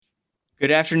Good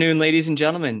afternoon, ladies and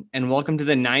gentlemen, and welcome to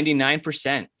the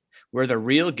 99%, where the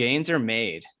real gains are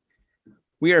made.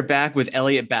 We are back with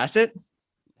Elliot Bassett.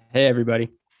 Hey, everybody.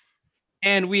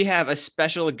 And we have a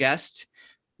special guest.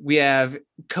 We have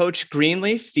Coach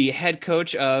Greenleaf, the head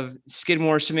coach of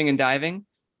Skidmore Swimming and Diving.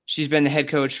 She's been the head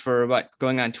coach for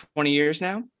going on 20 years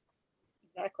now?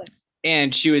 Exactly.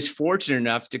 And she was fortunate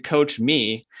enough to coach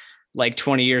me like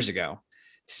 20 years ago.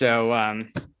 So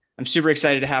I'm super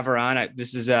excited to have her on.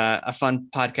 This is a fun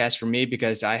podcast for me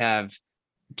because I have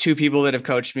two people that have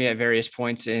coached me at various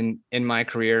points in my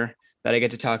career that I get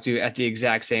to talk to at the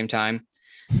exact same time.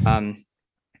 So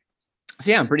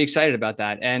yeah, I'm pretty excited about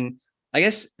that. And I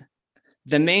guess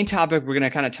the main topic we're going to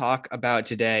kind of talk about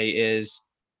today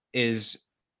is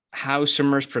how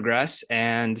swimmers progress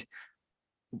and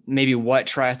maybe what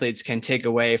triathletes can take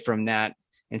away from that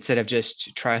instead of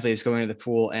just triathletes going to the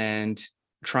pool and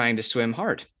trying to swim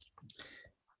hard.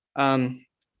 And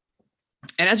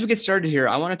as we get started here,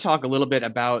 I want to talk a little bit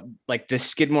about like the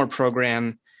Skidmore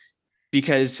program,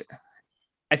 because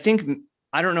I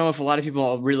don't know if a lot of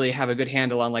people really have a good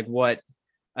handle on like what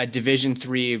a Division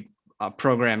III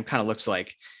program kind of looks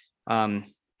like. I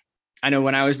know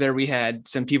when I was there, we had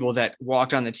some people that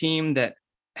walked on the team that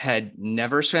had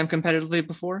never swam competitively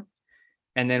before.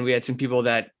 And then we had some people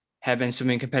that have been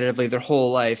swimming competitively their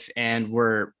whole life and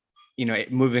were,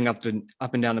 moving up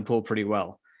and down the pool pretty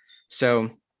well. So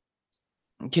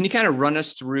can you kind of run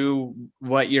us through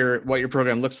what your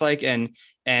program looks like and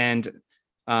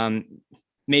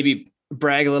maybe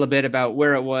brag a little bit about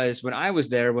where it was when I was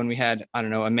there, when we had, I don't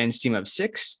know, a men's team of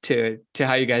 6 to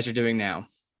how you guys are doing now?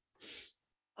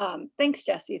 Thanks,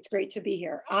 Jesse. It's great to be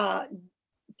here.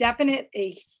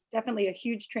 Definitely a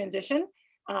huge transition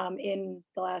in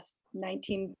the last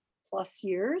 19 plus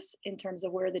years in terms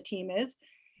of where the team is.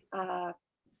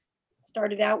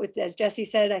 Started out with, as Jesse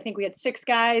said, I think we had 6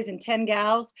 guys and 10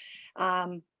 gals,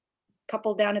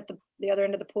 couple down at the other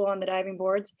end of the pool on the diving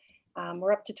boards.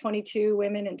 We're up to 22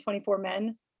 women and 24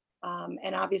 men.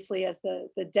 And obviously as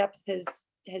the depth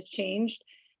has changed,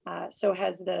 so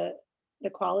has the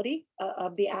quality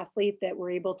of the athlete that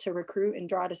we're able to recruit and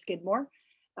draw to Skidmore.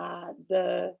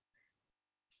 The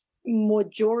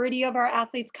majority of our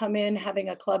athletes come in having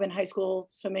a club and high school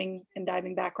swimming and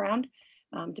diving background,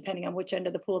 depending on which end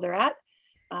of the pool they're at.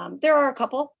 There are a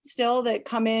couple still that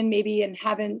come in maybe and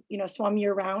haven't, swum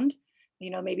year round,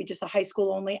 maybe just a high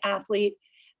school only athlete.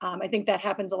 I think that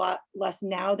happens a lot less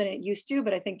now than it used to,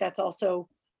 but I think that's also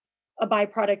a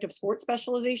byproduct of sports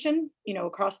specialization,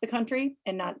 across the country,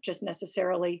 and not just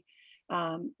necessarily,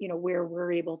 where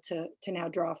we're able to now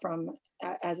draw from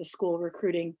as a school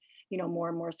recruiting, more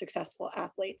and more successful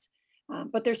athletes.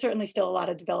 But there's certainly still a lot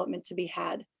of development to be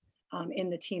had in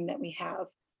the team that we have.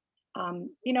 And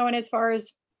as far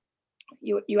as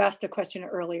you asked a question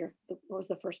earlier, what was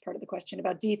the first part of the question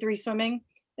about D3 swimming?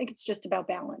 I think it's just about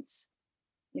balance.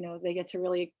 They get to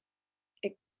really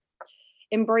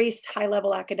embrace high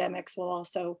level academics while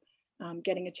also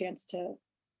getting a chance to,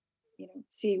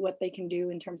 see what they can do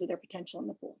in terms of their potential in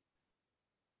the pool.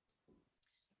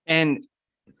 And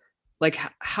like,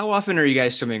 how often are you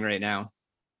guys swimming right now?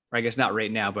 Or I guess not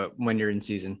right now, but when you're in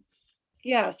season?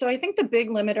 Yeah, so I think the big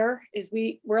limiter is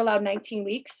we're allowed 19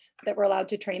 weeks that we're allowed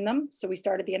to train them. So we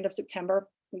start at the end of September,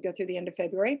 we go through the end of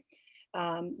February,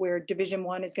 where Division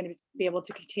I is going to be able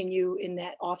to continue in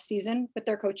that off season with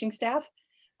their coaching staff.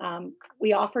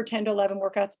 We offer 10 to 11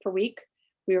 workouts per week.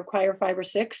 We require 5 or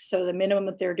 6. So the minimum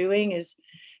that they're doing is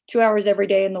 2 hours every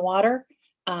day in the water,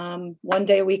 1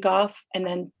 day a week off, and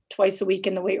then twice a week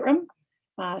in the weight room.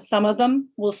 Some of them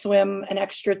will swim an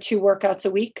extra 2 workouts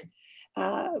a week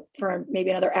for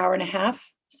maybe another hour and a half.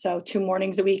 So 2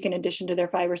 mornings a week in addition to their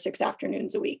 5 or 6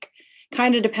 afternoons a week.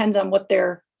 Kind of depends on what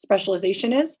their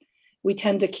specialization is. We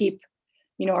tend to keep,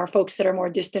 our folks that are more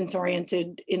distance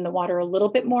oriented in the water a little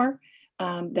bit more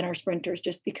than our sprinters,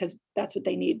 just because that's what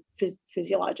they need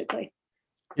physiologically.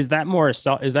 Is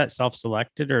that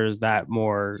self-selected, or is that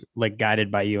more like guided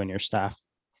by you and your staff?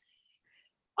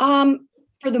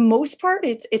 For the most part,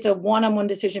 it's a one-on-one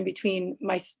decision between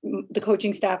the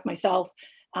coaching staff, myself,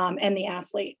 and the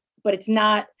athlete. But it's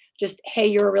not just, hey,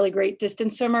 you're a really great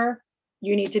distance swimmer,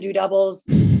 you need to do doubles.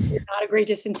 You're not a great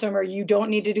distance swimmer, you don't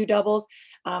need to do doubles.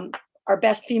 Our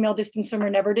best female distance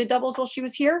swimmer never did doubles while she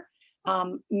was here.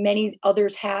 Many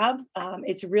others have.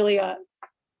 It's really a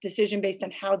decision based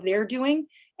on how they're doing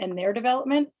and their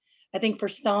development. I think for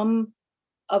some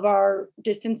of our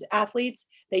distance athletes,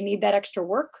 they need that extra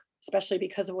work, especially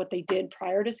because of what they did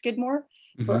prior to Skidmore.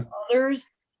 Mm-hmm. For others,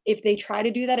 if they try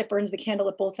to do that, it burns the candle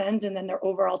at both ends, and then their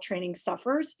overall training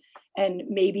suffers. And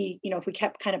maybe, if we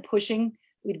kept kind of pushing,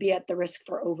 we'd be at the risk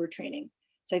for overtraining.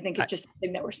 So I think it's just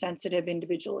something that we're sensitive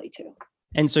individually to.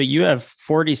 And so you have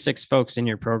 46 folks in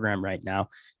your program right now.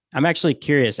 I'm actually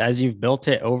curious, as you've built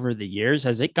it over the years,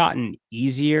 has it gotten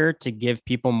easier to give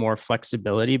people more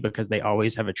flexibility because they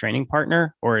always have a training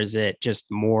partner, or is it just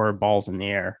more balls in the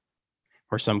air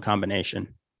or some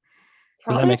combination?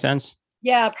 Does that make sense?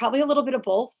 Yeah, probably a little bit of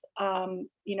both.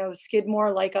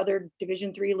 Skidmore, like other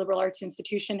Division III liberal arts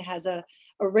institution, has a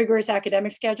rigorous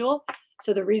academic schedule.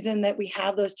 So the reason that we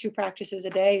have those 2 practices a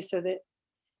day, so that,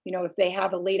 if they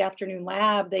have a late afternoon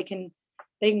lab, they can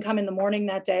come in the morning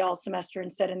that day all semester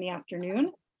instead in the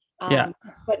afternoon. Yeah.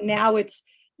 But now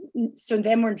so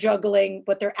then we're juggling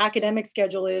what their academic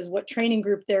schedule is, what training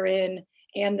group they're in,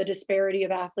 and the disparity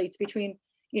of athletes between,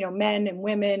 men and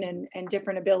women and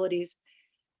different abilities.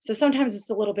 So sometimes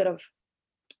it's a little bit of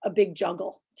a big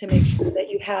juggle to make sure that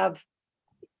you have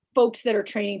folks that are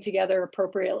training together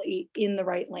appropriately in the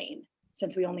right lane,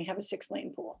 since we only have a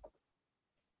 6-lane pool.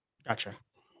 Gotcha.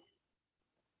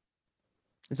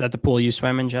 Is that the pool you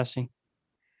swim in, Jesse?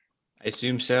 I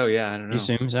assume so. Yeah. I don't know. You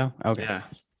assume so? Okay. Yeah.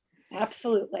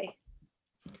 Absolutely.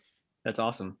 That's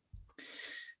awesome.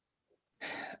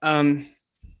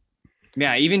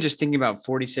 Yeah, even just thinking about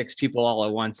 46 people all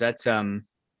at once, that's a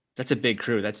big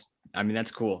crew. That's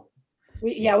cool.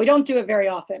 We don't do it very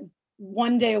often.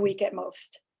 1 day a week at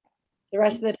most. The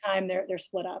rest of the time they're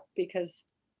split up because,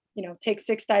 take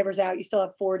 6 divers out, you still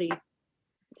have 40.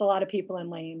 It's a lot of people in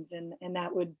lanes, and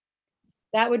that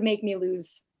would make me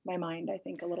lose my mind, I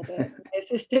think, a little bit. My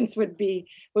assistants would be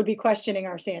questioning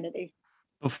our sanity.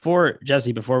 Before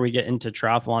we get into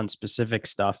triathlon specific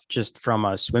stuff, just from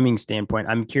a swimming standpoint,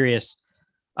 I'm curious.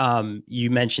 You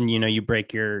mentioned, you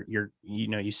break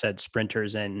you said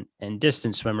sprinters and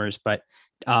distance swimmers, but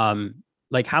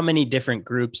like how many different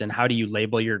groups and how do you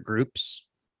label your groups?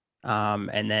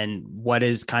 And then what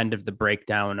is kind of the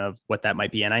breakdown of what that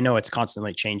might be? And I know it's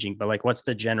constantly changing, but like, what's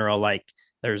the general, like,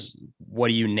 what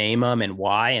do you name them and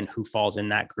why, and who falls in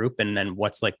that group? And then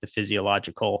what's like the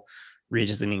physiological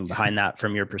reasoning behind that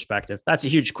from your perspective? That's a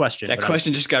huge question. That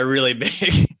question just got really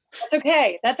big. That's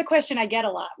okay. That's a question I get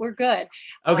a lot. We're good.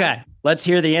 Okay. Let's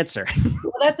hear the answer.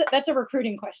 Well, that's a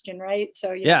recruiting question, right?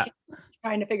 So yeah,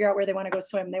 trying to figure out where they want to go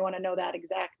swim. They want to know that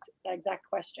exact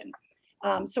question.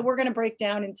 So we're going to break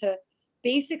down into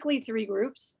basically 3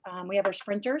 groups. We have our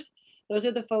sprinters. Those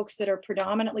are the folks that are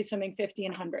predominantly swimming 50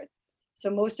 and 100. So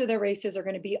most of their races are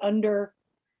going to be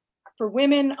for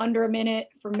women, under a minute,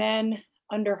 for men,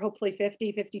 under hopefully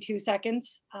 52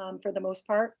 seconds for the most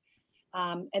part.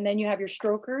 And then you have your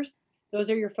strokers. Those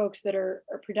are your folks that are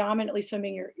predominantly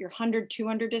swimming your 100,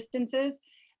 200 distances.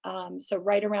 So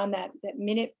right around that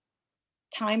minute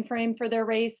time frame for their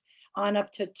race on up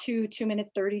to 2 minute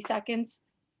 30 seconds.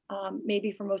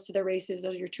 Maybe for most of their races,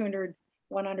 those are your 200,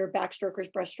 100 backstrokers,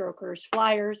 breaststrokers,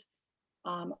 flyers.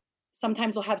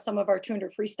 Sometimes we'll have some of our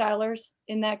 200 freestylers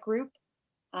in that group.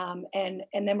 And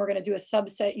then we're going to do a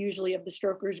subset usually of the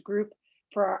strokers group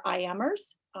for our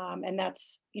IMers. And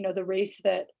that's, the race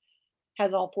that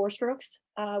has all 4 strokes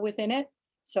within it.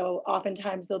 So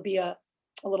oftentimes there'll be a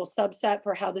little subset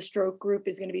for how the stroke group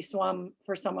is going to be swum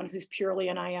for someone who's purely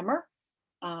an IMer,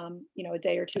 a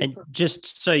day or 2. And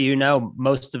just so you know,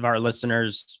 most of our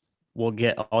listeners will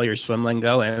get all your swim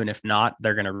lingo. And if not,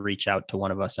 they're going to reach out to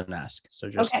one of us and ask. So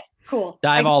just okay, cool.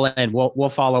 Dive all in. We'll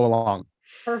follow along.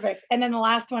 Perfect. And then the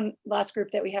last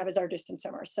group that we have is our distance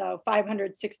swimmers. So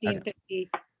 500, 16,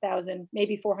 50,000,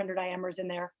 maybe 400 IMers in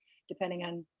there, depending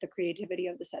on the creativity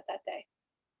of the set that day.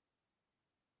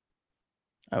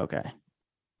 Okay.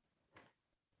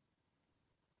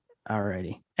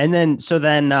 Alrighty. And then, so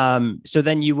then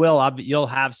you'll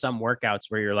have some workouts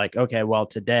where you're like, okay, well,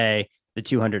 today the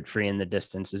 200 free in the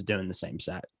distance is doing the same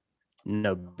set.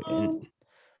 No,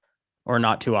 or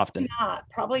not too often.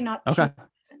 Probably not. Okay.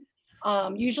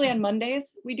 Usually on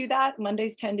Mondays we do that.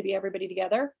 Mondays tend to be everybody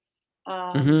together.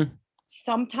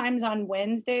 Sometimes on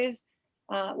Wednesdays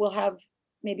we'll have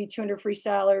maybe 200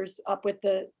 freestylers up with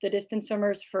the distance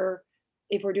swimmers for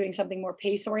if we're doing something more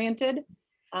pace oriented.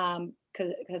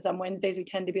 Because on Wednesdays we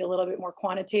tend to be a little bit more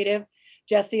quantitative.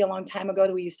 Jesse, a long time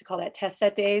ago, we used to call that test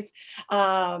set days.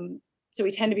 So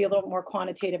we tend to be a little more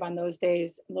quantitative on those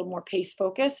days, a little more pace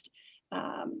focused.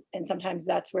 And sometimes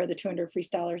that's where the 200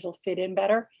 freestylers will fit in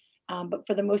better. But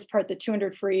for the most part, the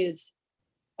 200 free is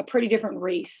a pretty different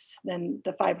race than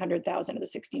the 500,000 or the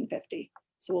 1650.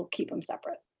 So we'll keep them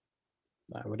separate.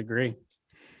 I would agree.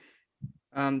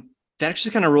 That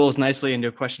actually kind of rolls nicely into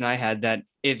a question I had, that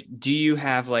do you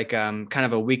have like kind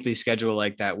of a weekly schedule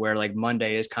like that, where like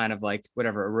Monday is kind of like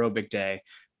whatever aerobic day,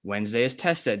 Wednesday is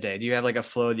test set day? Do you have like a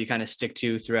flow that you kind of stick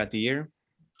to throughout the year?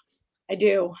 I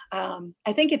do.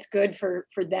 I think it's good for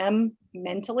them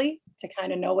mentally to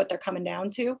kind of know what they're coming down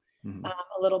to Mhm.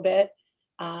 a little bit.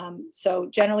 So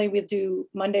generally we do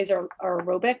Mondays are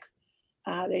aerobic.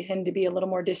 They tend to be a little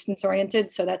more distance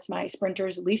oriented. So that's my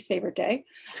sprinter's least favorite day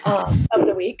of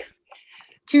the week.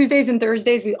 Tuesdays and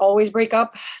Thursdays, we always break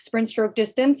up sprint, stroke,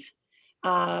 distance.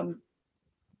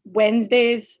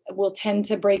 Wednesdays, we'll tend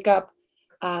to break up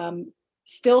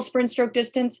still sprint, stroke,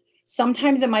 distance.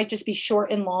 Sometimes it might just be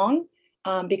short and long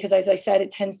because, as I said,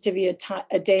 it tends to be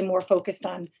a day more focused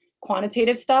on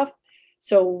quantitative stuff.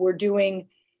 So we're doing,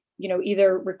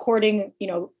 either recording,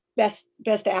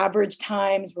 best average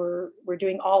times. We're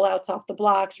doing all outs off the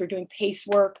blocks. We're doing pace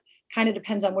work. Kind of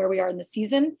depends on where we are in the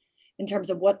season in terms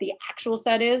of what the actual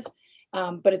set is.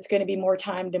 But it's going to be more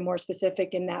timed and more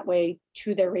specific in that way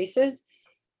to their races.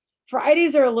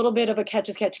 Fridays are a little bit of a catch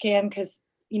as catch can because,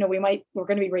 we're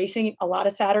going to be racing a lot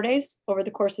of Saturdays over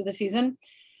the course of the season.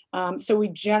 So we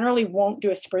generally won't do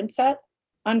a sprint set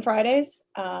on Fridays.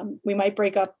 We might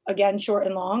break up again, short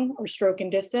and long or stroke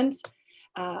and distance,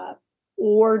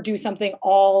 or do something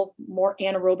all more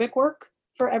anaerobic work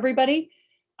for everybody.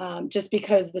 Just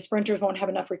because the sprinters won't have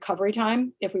enough recovery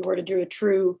time if we were to do a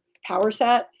true power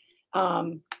set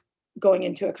going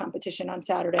into a competition on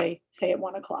Saturday, say at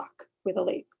 1:00 with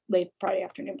a late Friday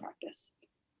afternoon practice.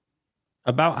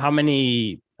 About how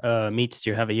many meets do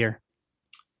you have a year?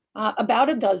 About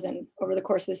a dozen over the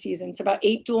course of the season. So about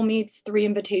 8 dual meets, 3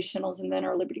 invitationals, and then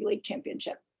our Liberty Lake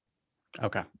Championship.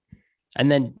 Okay.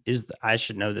 And then I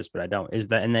should know this, but I don't.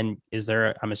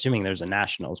 I'm assuming there's a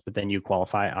nationals, but then you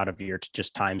qualify out of your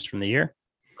just times from the year?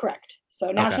 Correct.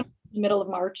 So national in the middle of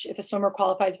March. If a swimmer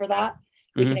qualifies for that,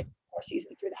 we can extend our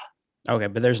season through that. Okay,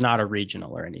 but there's not a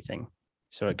regional or anything.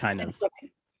 So it kind of,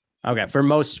 okay. For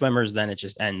most swimmers, then it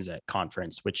just ends at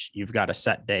conference, which you've got a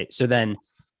set date. So then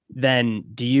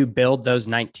do you build those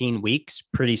 19 weeks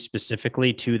pretty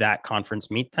specifically to that conference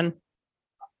meet then?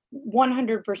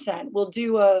 100%. We'll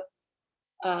do a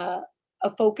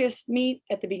focused meet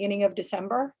at the beginning of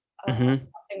December, something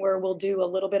where we'll do a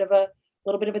little bit of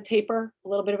a taper, a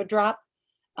little bit of a drop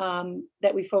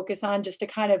that we focus on just to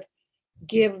kind of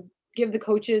give the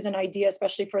coaches an idea,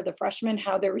 especially for the freshmen,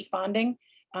 how they're responding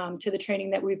to the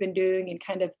training that we've been doing and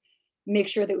kind of make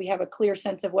sure that we have a clear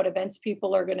sense of what events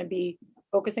people are going to be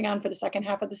focusing on for the second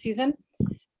half of the season.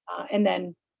 And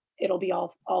then it'll be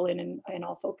all in and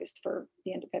all focused for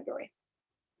the end of February.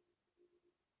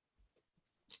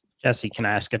 Jesse, can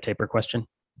I ask a taper question?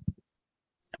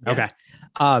 Yeah.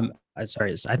 Okay.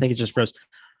 Sorry, I think it just froze.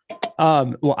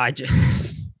 Well,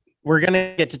 we're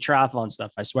gonna get to triathlon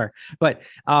stuff, I swear. But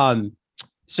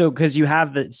so because you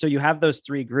have those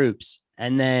 3 groups,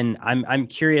 and then I'm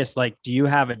curious, like, do you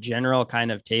have a general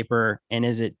kind of taper, and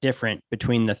is it different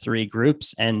between the 3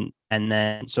 groups? And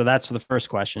then so that's the first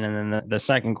question, and then the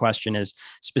second question is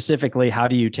specifically, how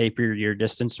do you taper your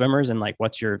distance swimmers, and like,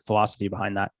 what's your philosophy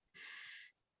behind that?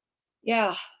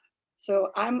 Yeah.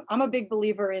 So I'm a big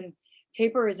believer in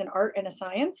taper is an art and a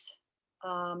science.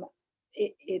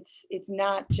 It's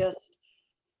not just,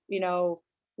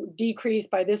 decrease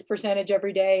by this percentage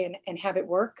every day and have it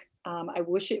work. I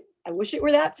wish it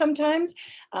were that sometimes.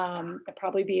 I'd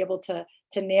probably be able to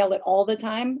nail it all the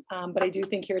time. But I do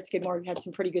think here at Skidmore, we've had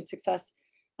some pretty good success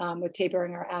with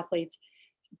tapering our athletes.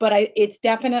 But it's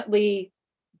definitely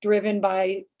driven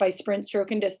by sprint, stroke,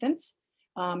 and distance.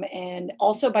 And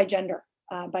also by gender,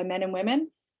 by men and women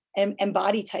and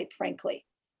body type, frankly.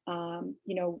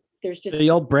 There's just. So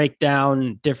you'll break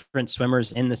down different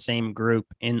swimmers in the same group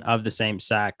of the same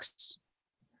sex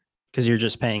because you're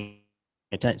just paying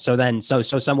attention. So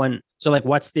like,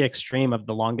 what's the extreme of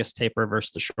the longest taper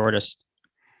versus the shortest?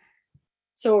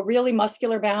 So a really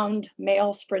muscular bound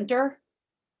male sprinter,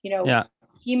 Yeah.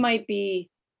 he might be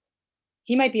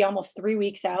almost 3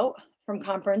 weeks out from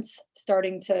conference,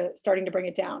 starting to bring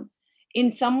it down. In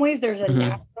some ways, there's a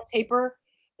natural taper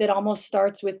that almost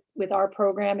starts with our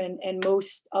program and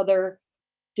most other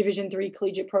Division III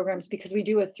collegiate programs, because we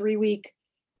do a 3-week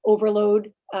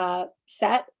overload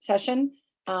session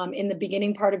in the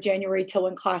beginning part of January till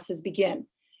when classes begin.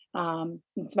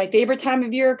 It's my favorite time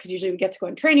of year because usually we get to go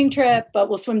on training trip, but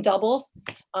we'll swim doubles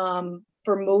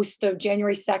for most of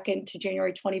January 2nd to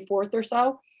January 24th or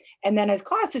so. And then as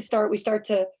classes start, we start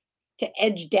to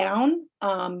edge down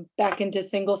back into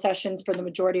single sessions for the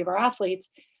majority of our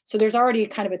athletes. So there's already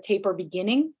kind of a taper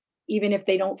beginning, even if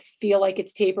they don't feel like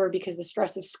it's taper, because the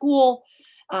stress of school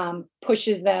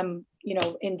pushes them,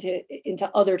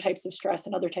 into other types of stress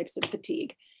and other types of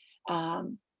fatigue.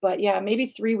 But yeah, maybe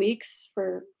 3 weeks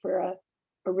for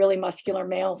a really muscular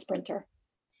male sprinter.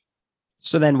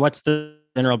 So then what's the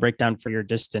general breakdown for your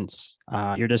distance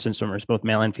swimmers, both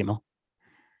male and female?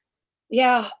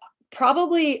 Yeah,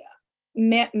 probably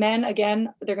Men,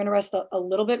 again, they're going to rest a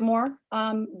little bit more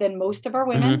than most of our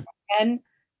women. And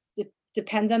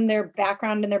depends on their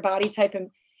background and their body type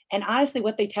and honestly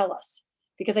what they tell us.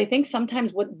 Because I think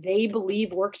sometimes what they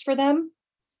believe works for them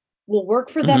will work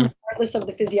for them regardless of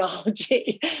the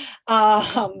physiology.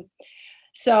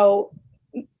 So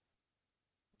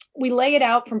we lay it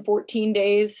out from 14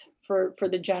 days for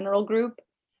the general group.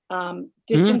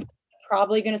 Distance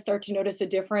probably going to start to notice a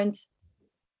difference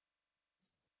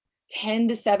 10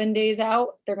 to 7 days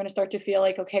out. They're going to start to feel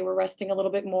like, okay, we're resting a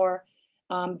little bit more.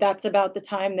 That's about the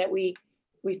time that we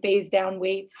phase down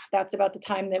weights. That's about the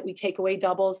time that we take away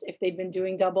doubles. If they've been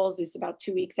doing doubles, it's about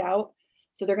 2 weeks out.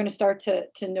 So they're going to start to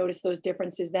notice those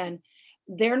differences then.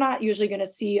 They're not usually going to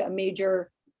see a major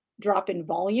drop in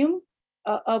volume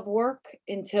of work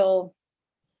until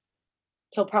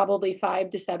probably 5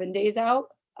 to 7 days out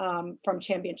from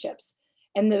championships.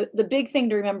 And the big thing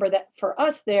to remember that for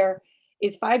us there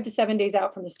is 5 to 7 days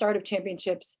out from the start of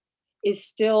championships is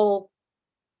still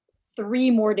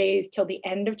 3 more days till the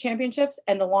end of championships,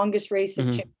 and the longest race of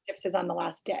championships is on the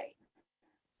last day.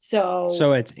 So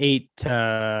it's 8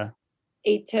 to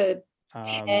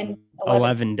 10,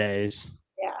 11 days.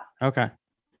 Yeah. Okay.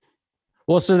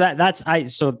 Well, so that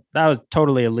was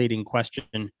totally a leading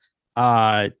question.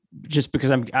 Just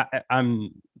because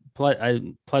I'm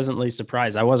pleasantly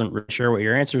surprised. I wasn't really sure what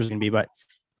your answer was going to be, but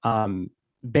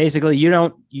basically you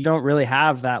don't really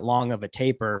have that long of a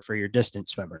taper for your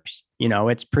distance swimmers.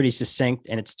 It's pretty succinct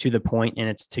and it's to the point, and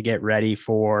it's to get ready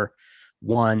for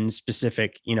one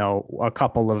specific, a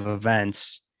couple of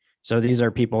events. So these are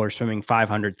people who are swimming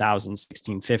 500,000,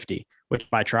 1650, which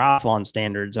by triathlon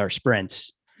standards are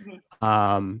sprints.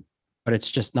 But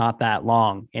it's just not that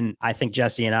long. And I think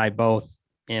Jesse and I both,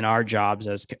 in our jobs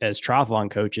as triathlon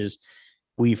coaches,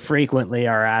 we frequently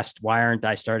are asked, why aren't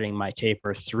I starting my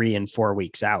taper 3 and 4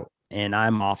 weeks out? And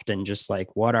I'm often just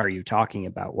like, what are you talking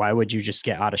about? Why would you just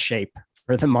get out of shape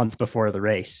for the month before the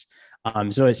race?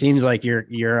 So it seems like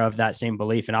you're of that same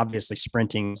belief. And obviously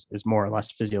sprinting is more or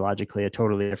less physiologically a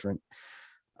totally different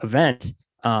event,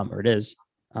 or it is.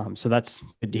 So that's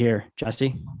good to hear.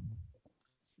 Jesse?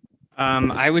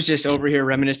 I was just over here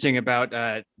reminiscing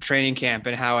about training camp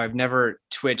and how I've never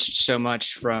twitched so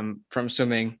much from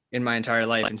swimming in my entire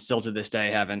life, and still to this day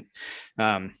I haven't.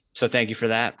 So thank you for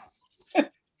that.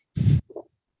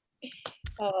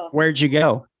 Where'd you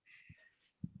go?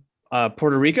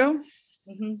 Puerto Rico.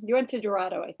 You went to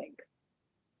Dorado, I think.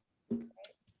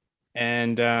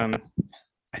 And I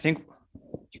think.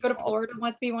 Did you go to Florida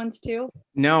with me once too?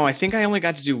 No, I think I only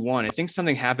got to do one. I think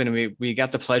something happened and we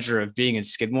got the pleasure of being in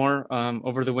Skidmore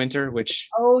over the winter, which.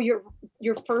 Oh, your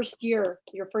first year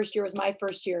was my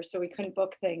first year, so we couldn't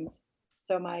book things.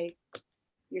 So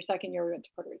your second year we went to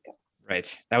Puerto Rico.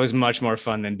 Right. That was much more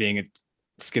fun than being at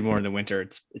Skidmore in the winter.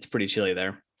 It's pretty chilly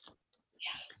there.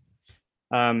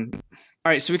 Yeah. All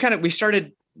right. So we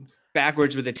started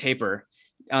backwards with the taper.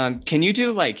 Can you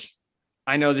do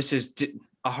I know this is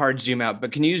a hard zoom out,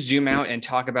 but can you zoom out and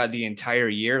talk about the entire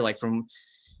year? Like from,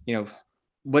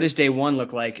 what does day one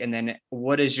look like? And then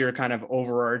what is your kind of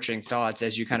overarching thoughts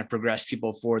as you kind of progress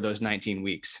people for those 19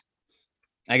 weeks?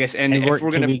 I guess. And if we're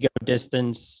going to go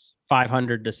distance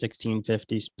 500 to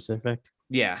 1650 specific.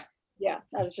 Yeah. Yeah.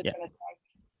 I was just going to say,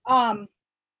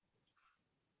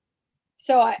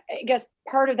 so I guess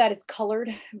part of that is colored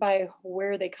by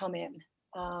where they come in.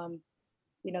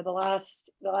 The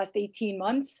last 18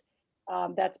 months,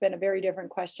 that's been a very different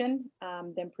question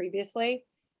than previously.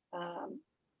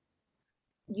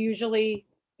 Usually,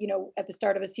 at the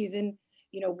start of a season,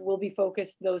 we'll be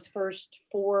focused those first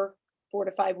 4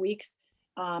 to 5 weeks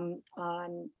on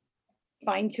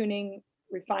fine tuning,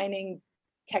 refining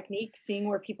technique, seeing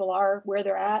where people are, where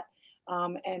they're at,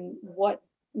 and what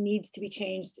needs to be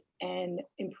changed and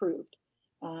improved.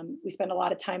 We spend a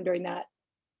lot of time during that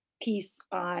piece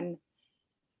on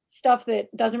stuff that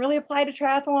doesn't really apply to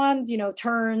triathlons,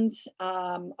 turns,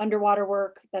 underwater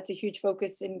work. That's a huge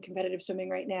focus in competitive swimming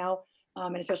right now.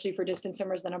 And especially for distance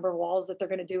swimmers, the number of walls that they're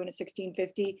going to do in a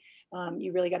 1650,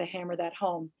 you really got to hammer that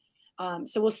home.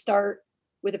 So we'll start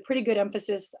with a pretty good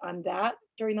emphasis on that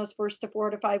during those first 4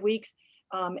 to 5 weeks.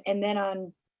 And then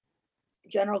on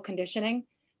general conditioning.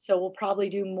 So we'll probably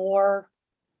do more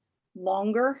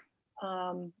longer,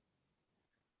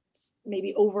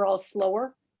 maybe overall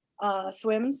slower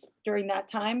swims during that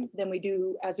time than we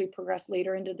do as we progress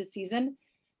later into the season.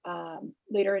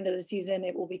 Later into the season,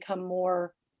 it will become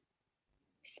more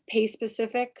pace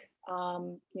specific,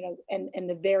 and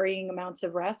the varying amounts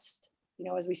of rest,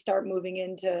 as we start moving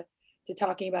into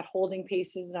talking about holding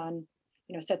paces on,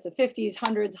 sets of 50s,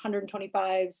 100s,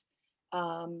 125s,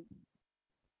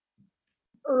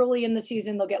 early in the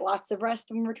season, they'll get lots of rest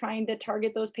when we're trying to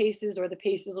target those paces, or the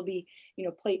paces will be,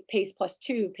 pace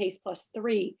 +2, pace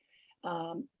 +3,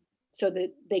 so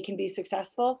that they can be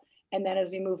successful. And then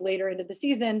as we move later into the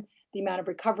season, the amount of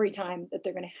recovery time that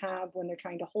they're going to have when they're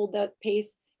trying to hold that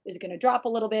pace is going to drop a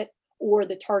little bit, or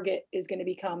the target is going to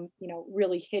become,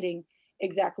 really hitting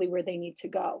exactly where they need to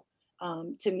go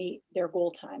to meet their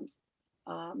goal times.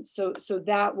 So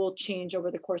that will change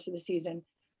over the course of the season.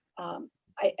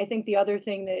 I think the other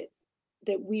thing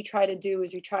that we try to do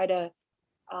is we try to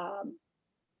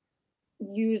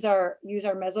use our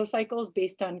mesocycles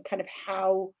based on kind of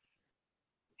how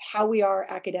we are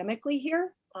academically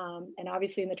here. And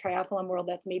obviously in the triathlon world,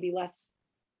 that's maybe less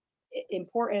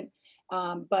important.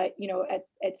 But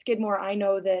at Skidmore, I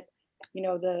know that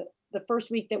the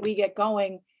first week that we get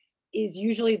going is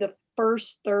usually the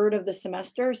first third of the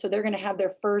semester. So they're going to have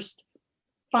their first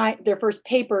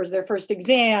papers, their first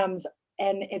exams,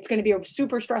 and it's going to be a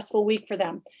super stressful week for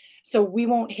them. So we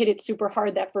won't hit it super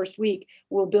hard that first week.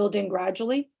 We'll build in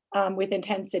gradually with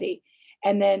intensity.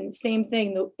 And then same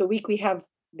thing, the week we have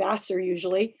Vassar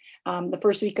usually, the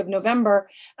first week of November,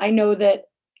 I know that,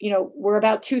 we're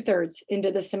about 2/3 into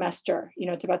the semester.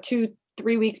 It's about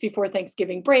 2-3 weeks before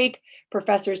Thanksgiving break.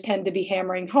 Professors tend to be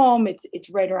hammering home. It's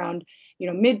right around,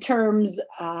 midterms,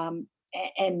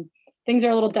 and things are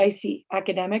a little dicey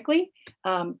academically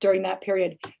during that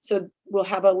period. So we'll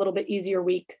have a little bit easier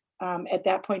week at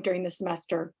that point during the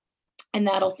semester. And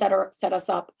that'll set us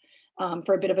up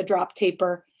for a bit of a drop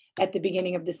taper at the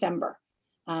beginning of December.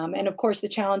 And of course, the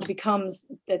challenge becomes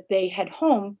that they head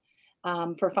home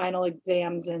for final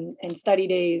exams and study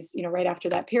days, right after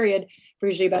that period, for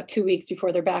usually about 2 weeks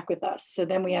before they're back with us. So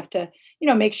then we have to,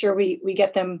 make sure we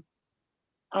get them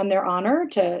on their honor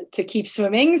to keep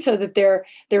swimming so that they're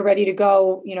ready to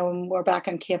go, when we're back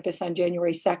on campus on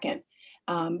January 2nd.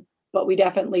 But we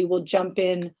definitely will jump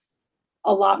in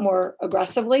a lot more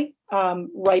aggressively,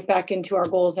 right back into our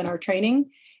goals and our training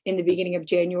in the beginning of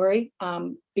January,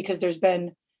 because there's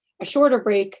been a shorter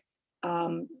break.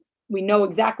 We know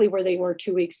exactly where they were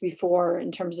 2 weeks before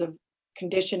in terms of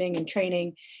conditioning and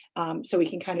training. So we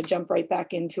can kind of jump right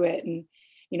back into it. And,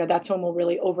 that's when we'll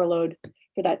really overload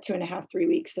for that 2.5-3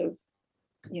 weeks of,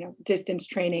 distance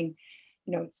training,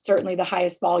 certainly the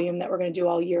highest volume that we're going to do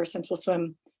all year, since we'll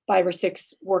swim 5 or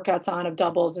 6 workouts on of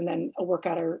doubles and then a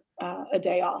workout or a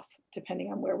day off,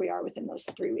 depending on where we are within those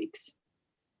 3 weeks.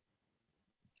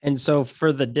 And so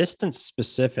for the distance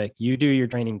specific, you do your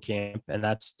training camp, and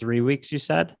that's 3 weeks, you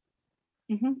said,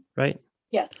 right?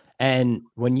 Yes. And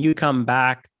when you come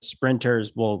back,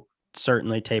 sprinters will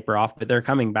certainly taper off, but they're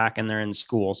coming back and they're in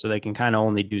school, so they can kind of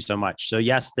only do so much. So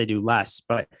yes, they do less,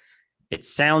 but it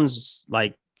sounds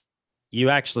like you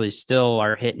actually still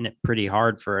are hitting it pretty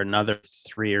hard for another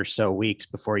 3 or so weeks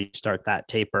before you start that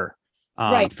taper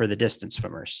Right. for the distance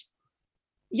swimmers.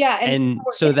 Yeah. And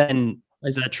so then,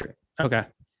 is that true? Okay.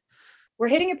 We're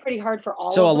hitting it pretty hard for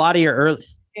all. So of a lot of your early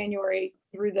January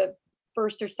through the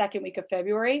first or second week of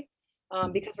February,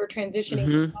 because we're transitioning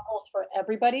to doubles for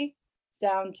everybody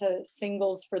down to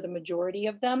singles for the majority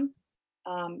of them.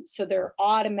 So they're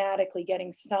automatically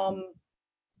getting some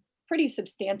pretty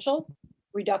substantial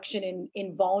reduction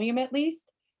in volume, at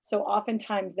least. So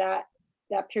oftentimes that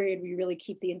period, we really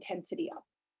keep the intensity up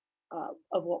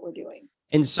of what we're doing.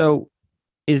 And so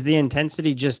is the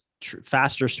intensity just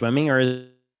faster swimming, or is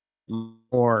it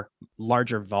more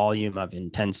larger volume of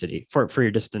intensity for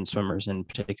your distance swimmers in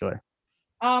particular?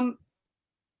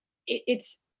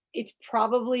 It's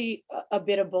probably a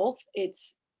bit of both.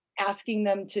 It's asking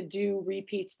them to do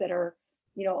repeats that are,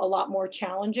 a lot more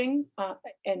challenging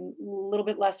and a little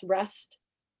bit less rest.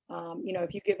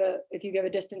 If you give a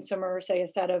distance swimmer, say, a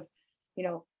set of,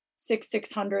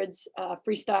 600s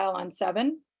freestyle on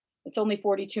 7, it's only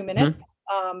 42 minutes.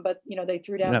 But they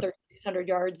threw down 3,600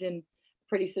 yards in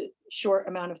pretty short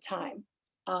amount of time.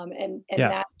 And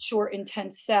that short,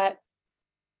 intense set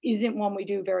isn't one we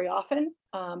do very often.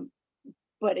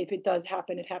 But if it does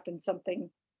happen, it happens something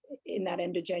in that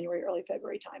end of January, early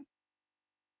February time.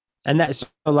 And that's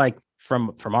so, like,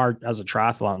 from our, as a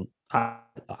triathlon,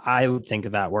 I would think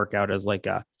of that workout as like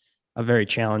a very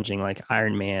challenging, like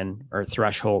Ironman or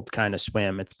threshold kind of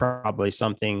swim. It's probably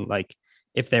something like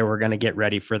if they were going to get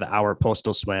ready for the hour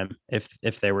postal swim,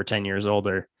 if they were 10 years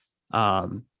older,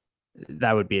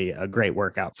 that would be a great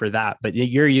workout for that. But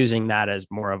you're using that as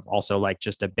more of also like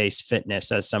just a base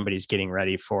fitness as somebody's getting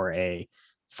ready for a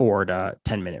 4 to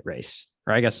 10 minute race,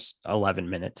 or I guess 11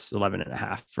 minutes, 11 and a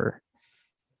half for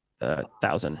the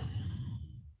 1,000.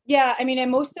 Yeah. I mean, and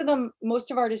most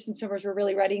of our distance swimmers, were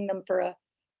really readying them for a,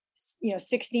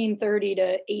 16:30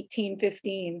 to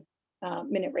 18:15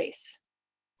 minute race.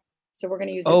 So we're going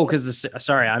to use. Oh, because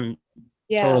sorry, I'm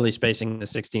yeah, totally spacing the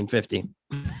 1650.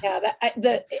 yeah.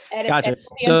 Gotcha.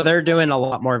 So they're doing a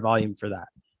lot more volume for that.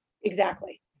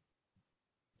 Exactly.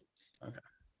 Okay.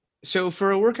 So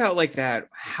for a workout like that,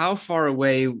 how far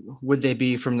away would they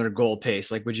be from their goal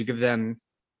pace? Like, would you give them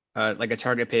like a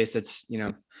target pace that's,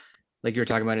 like you were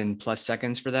talking about in plus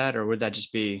seconds for that, or would that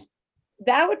just be?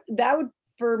 That would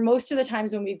for most of the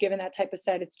times when we've given that type of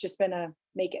set, it's just been a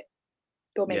make it,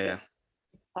 go make it.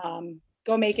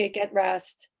 Go make it, get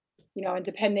rest, and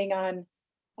depending on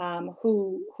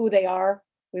who they are,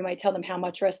 we might tell them how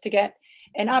much rest to get.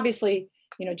 And obviously,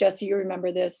 Jesse, you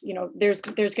remember this, there's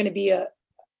going to be a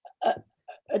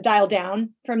dial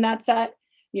down from that set.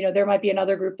 There might be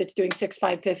another group that's doing 6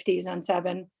 550s on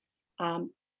 7.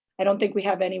 I don't think we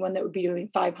have anyone that would be doing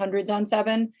 500s on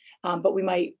 7, but we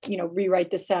might,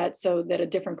 rewrite the set so that a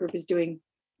different group is doing,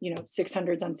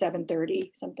 600s on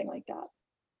 730, something like that.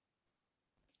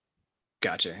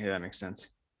 Gotcha. Yeah, that makes sense.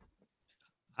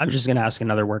 I'm just going to ask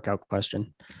another workout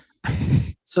question.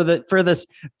 So that for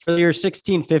your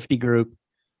 1650 group,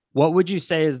 what would you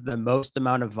say is the most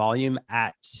amount of volume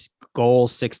at goal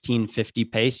 1650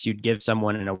 pace you'd give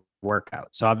someone in a workout?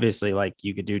 So obviously, like,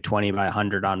 you could do 20 by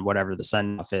 100 on whatever the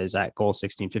send off is at goal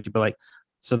 1650, but like,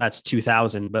 so that's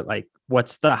 2000. But like,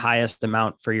 what's the highest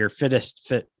amount for your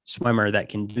fit swimmer that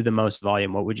can do the most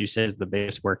volume? What would you say is the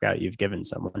biggest workout you've given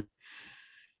someone?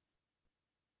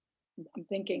 I'm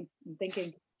thinking.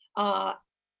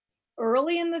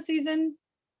 Early in the season,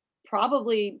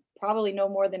 probably no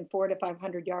more than 400 to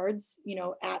 500 yards,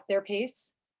 at their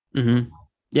pace. Mm-hmm.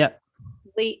 Yeah.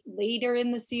 Later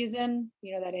in the season,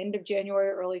 that end of January,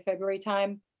 early February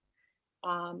time,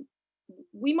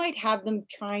 we might have them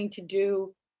trying to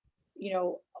do,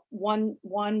 1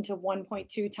 to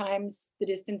 1.2 times the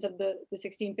distance of the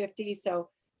 1650. So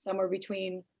somewhere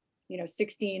between,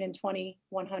 16 and 20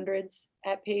 100s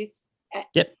at pace.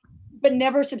 Yep. But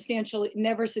never substantially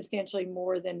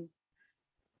more than,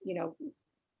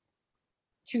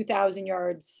 2,000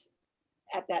 yards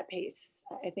at that pace.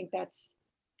 I think that's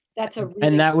a really,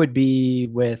 and that would be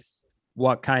with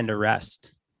what kind of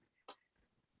rest?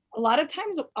 a lot of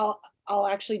times I'll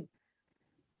actually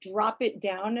drop it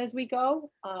down as we go.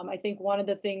 I think one of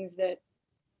the things that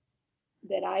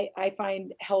I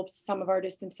find helps some of our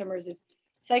distance swimmers is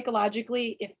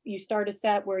psychologically, if you start a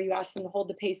set where you ask them to hold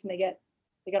the pace and they get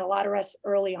a lot of rest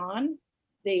early on,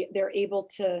 they're able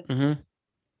to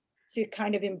to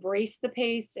kind of embrace the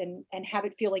pace and have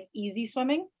it feel like easy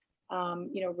swimming,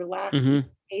 relaxed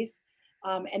pace.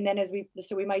 And then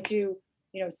so we might do,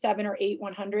 7 or 8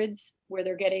 100s where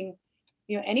they're getting,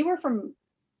 anywhere from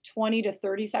 20 to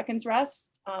 30 seconds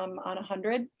rest on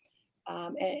 100.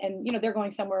 And they're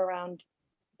going somewhere around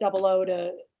 00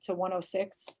 to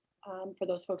 106 for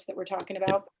those folks that we're talking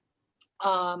about.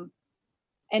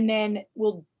 And then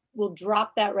we'll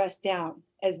drop that rest down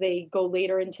as they go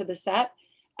later into the set,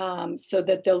 so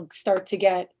that they'll start to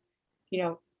get,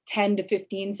 10 to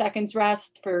 15 seconds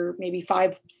rest for maybe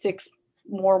 5, 6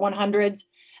 more 100s.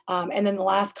 And then the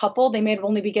last couple, they may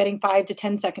only be getting 5 to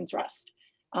 10 seconds rest.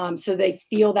 So they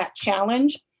feel that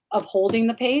challenge of holding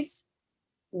the pace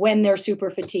when they're super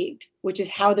fatigued, which is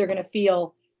how they're going to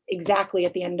feel exactly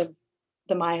at the end of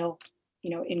the mile,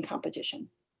 in competition.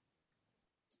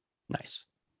 Nice.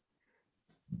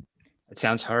 It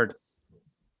sounds hard.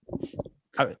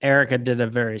 Erica did a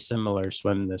very similar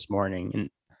swim this morning, and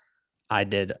I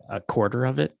did a quarter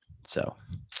of it. So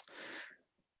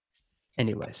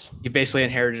anyways, You basically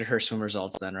inherited her swim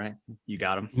results then, right? You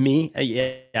got them. me?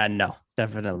 Yeah, no,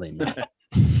 definitely me.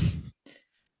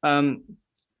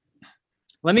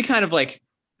 Let me kind of like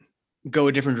go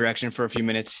a different direction for a few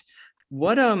minutes.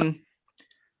 What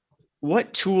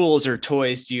tools or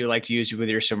toys do you like to use with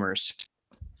your swimmers?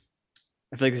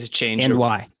 I feel like this has changed. And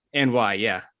why? And why?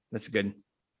 Yeah, that's good.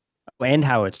 And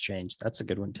how it's changed. That's a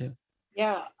good one too.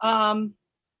 Yeah.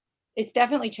 It's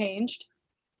definitely changed.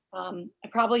 I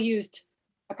probably used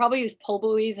pull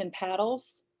buoys and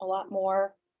paddles a lot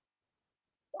more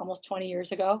almost 20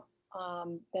 years ago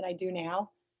than I do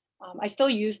now. I still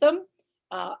use them,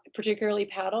 particularly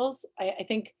paddles. I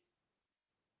think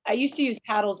I used to use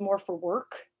paddles more for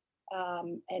work,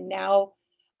 and now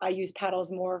I use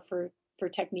paddles more for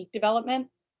technique development,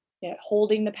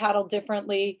 holding the paddle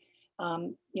differently,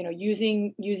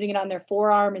 using it on their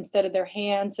forearm instead of their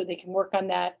hand so they can work on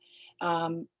that,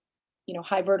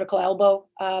 high vertical elbow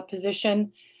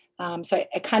position. So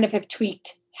I kind of have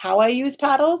tweaked how I use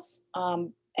paddles,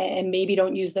 and maybe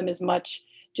don't use them as much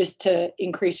just to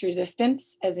increase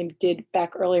resistance as I did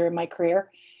back earlier in my career.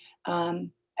 I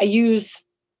use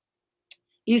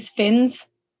fins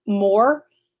more,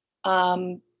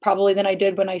 probably than I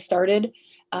did when I started,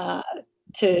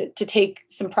 to take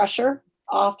some pressure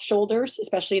off shoulders,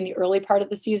 especially in the early part of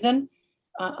the season,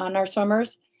 on our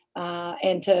swimmers,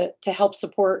 and to help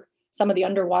support some of the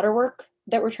underwater work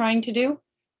that we're trying to do.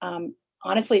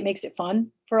 Honestly, it makes it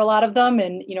fun for a lot of them,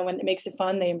 and when it makes it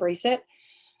fun, they embrace it.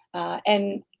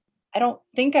 And I don't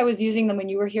think I was using them when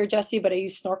you were here, Jesse, but I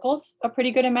use snorkels a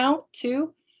pretty good amount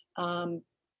too,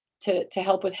 to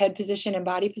help with head position and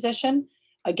body position.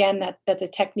 Again, that's a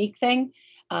technique thing,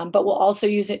 but we'll also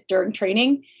use it during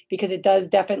training because it does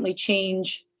definitely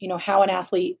change, how an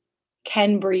athlete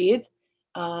can breathe,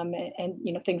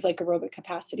 and things like aerobic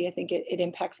capacity. I think it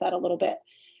impacts that a little bit.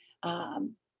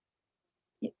 Um,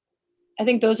 I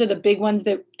think those are the big ones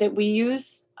that we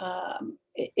use,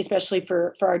 especially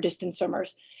for our distance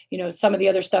swimmers. Some of the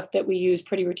other stuff that we use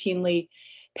pretty routinely,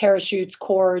 parachutes,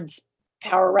 cords,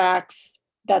 power racks,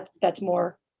 that's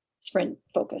more sprint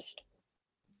focused.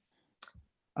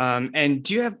 And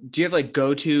do you have like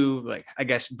go-to, like, I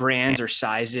guess, brands or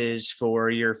sizes for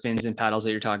your fins and paddles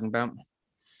that you're talking about?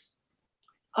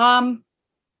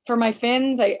 For my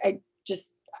fins, I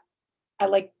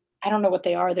like, I don't know what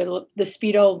they are. They're the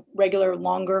Speedo regular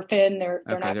longer fin. They're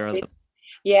Okay, not they're great.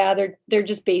 Yeah, they're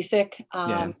just basic.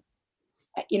 Yeah.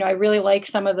 I really like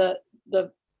some of the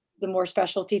more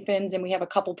specialty fins, and we have a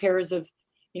couple pairs of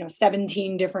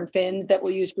 17 different fins that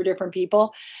we'll use for different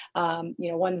people.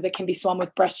 Ones that can be swum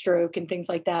with breaststroke and things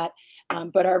like that.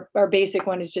 But our basic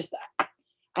one is just,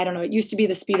 I don't know. It used to be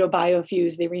the Speedo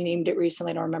Biofuse. They renamed it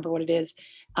recently. I don't remember what it is.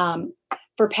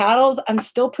 For paddles, I'm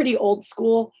still pretty old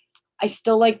school. I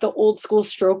still like the old school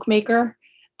stroke maker.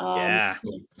 Yeah.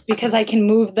 Because I can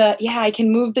move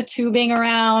the tubing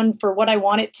around for what I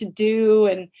want it to do.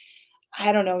 And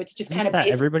I don't know, it's just kind of that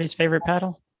everybody's favorite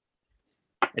paddle.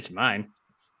 It's mine.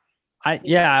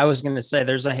 I was going to say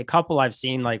there's a couple I've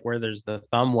seen like where there's the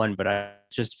thumb one, but I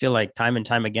just feel like time and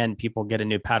time again, people get a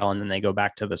new paddle and then they go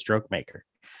back to the stroke maker.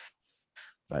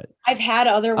 But I've had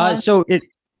other ones. So it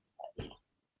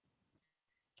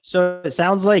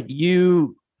sounds like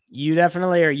you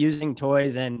definitely are using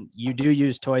toys, and you do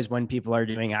use toys when people are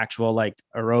doing actual like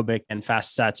aerobic and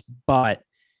fast sets, but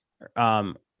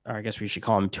or I guess we should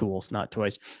call them tools, not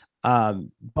toys.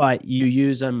 But you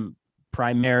use them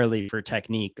primarily for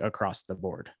technique across the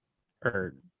board,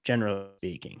 or generally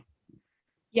speaking.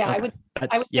 Yeah, okay.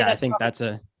 I think that's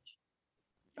a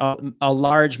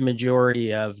large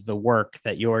majority of the work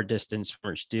that your distance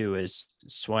swimmers do is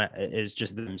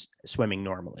just them swimming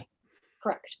normally.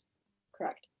 Correct.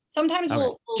 Sometimes Okay.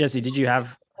 we'll Jesse, did you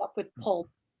have up with pull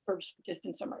for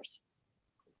distance swimmers?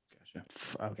 Gotcha.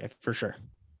 Okay, for sure.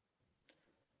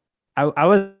 I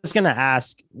was going to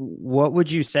ask, what would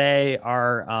you say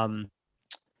are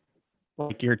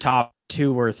like your top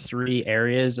 2 or 3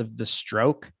 areas of the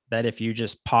stroke that if you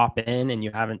just pop in and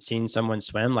you haven't seen someone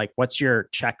swim, like what's your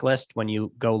checklist when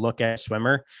you go look at a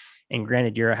swimmer? And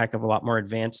granted, you're a heck of a lot more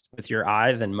advanced with your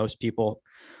eye than most people,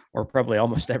 or probably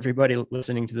almost everybody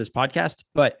listening to this podcast.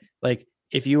 But like,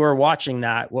 if you were watching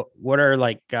that, what are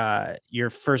like your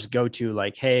first go-to,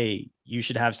 like, hey, you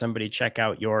should have somebody check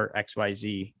out your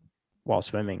XYZ while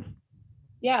swimming?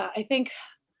 Yeah, I think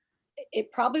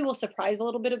it probably will surprise a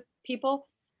little bit of people.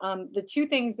 The 2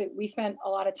 things that we spent a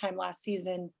lot of time last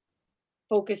season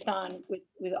focused on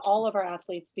with all of our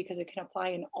athletes, because it can apply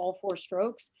in all 4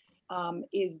 strokes,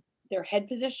 is their head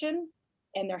position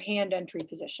and their hand entry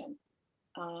position.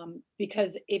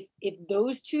 Because if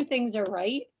those 2 things are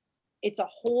right, it's a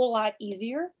whole lot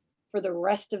easier for the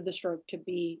rest of the stroke to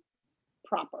be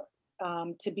proper.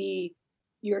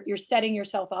 You're setting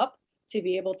yourself up to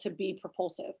be able to be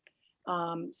propulsive.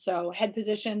 So head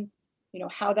position,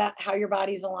 how your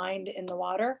body's aligned in the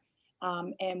water,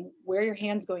 and where your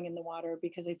hand's going in the water,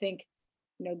 because I think,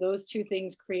 those 2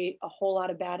 things create a whole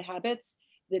lot of bad habits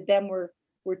that then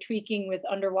we're tweaking with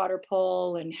underwater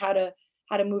pull and how to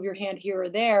move your hand here or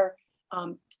there,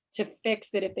 to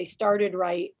fix that. If they started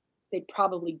right, they'd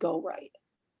probably go right.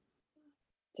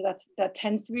 So that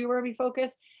tends to be where we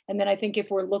focus. And then I think if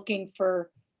we're looking for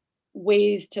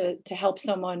ways to help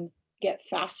someone get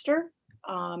faster,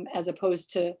 as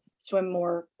opposed to swim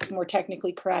more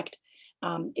technically correct,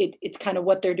 it's kind of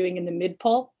what they're doing in the mid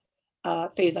pull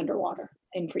phase underwater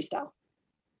in freestyle.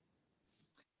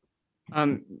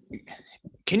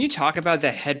 Can you talk about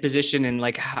the head position and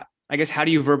like how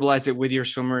do you verbalize it with your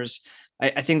swimmers?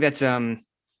 I think that's I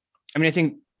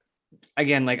think,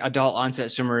 again, like adult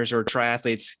onset swimmers or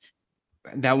triathletes,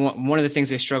 that one of the things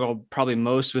they struggle probably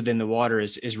most within the water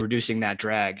is reducing that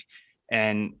drag.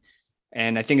 And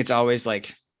I think it's always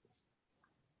like,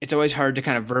 it's always hard to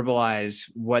kind of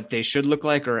verbalize what they should look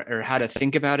like or how to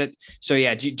think about it. So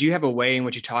yeah, do you have a way in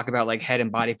which you talk about like head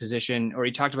and body position, or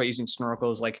you talked about using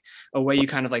snorkels, like a way you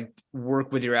kind of like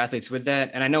work with your athletes with that?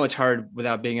 And I know it's hard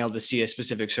without being able to see a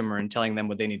specific swimmer and telling them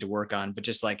what they need to work on, but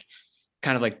just like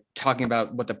kind of like talking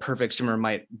about what the perfect swimmer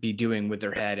might be doing with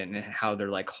their head and how they're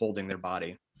like holding their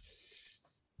body.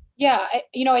 Yeah,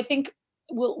 I think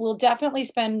we'll definitely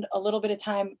spend a little bit of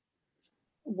time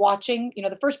watching.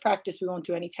 The first practice we won't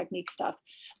do any technique stuff,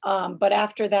 but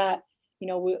after that,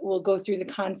 we'll go through the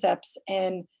concepts.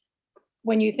 And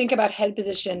when you think about head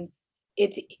position,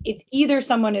 it's either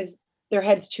someone is their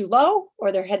head's too low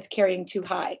or their head's carrying too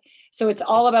high. So it's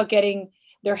all about getting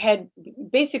their head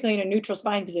basically in a neutral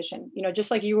spine position.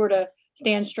 Just like you were to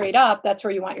stand straight up, that's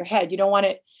where you want your head. You don't want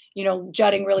it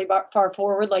jutting really far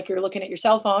forward like you're looking at your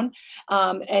cell phone,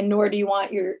 and nor do you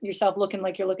want yourself looking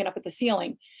like you're looking up at the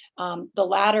ceiling. The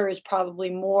latter is probably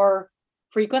more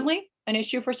frequently an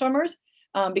issue for swimmers,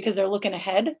 because they're looking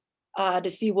ahead to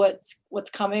see what's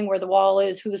coming, where the wall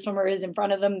is, who the swimmer is in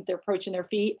front of them, they're approaching their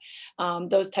feet,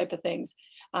 those type of things.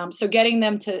 So getting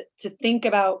them to think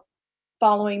about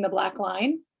following the black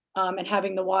line, and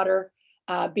having the water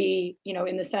be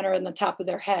in the center and the top of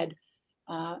their head,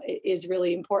 is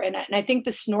really important. And I think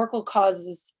the snorkel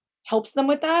helps them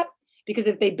with that, because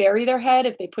if they bury their head,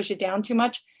 if they push it down too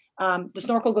much, the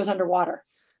snorkel goes underwater.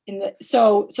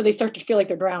 So they start to feel like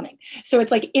they're drowning. So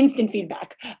it's like instant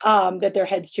feedback, that their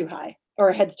head's too high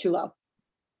or head's too low.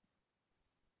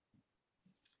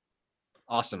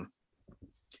 Awesome.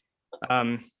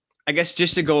 I guess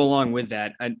just to go along with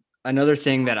that, another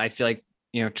thing that I feel like,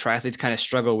 triathletes kind of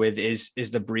struggle with is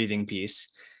the breathing piece.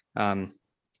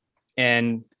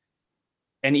 And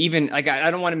even like,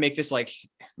 I don't want to make this like,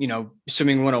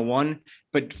 swimming 101,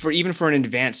 but for an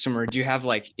advanced swimmer, do you have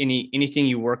like anything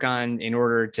you work on in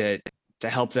order to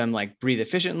help them like breathe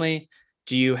efficiently?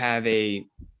 Do you have a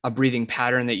breathing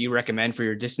pattern that you recommend for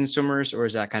your distance swimmers, or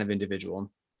is that kind of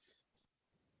individual?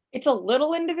 It's a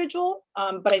little individual,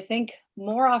 but I think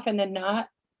more often than not,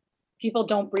 people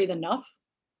don't breathe enough.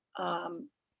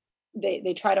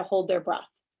 They try to hold their breath.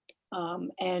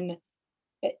 And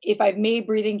if I've made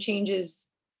breathing changes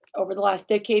over the last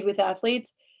decade with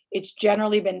athletes, it's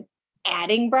generally been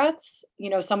adding breaths.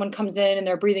 Someone comes in and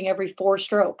they're breathing every 4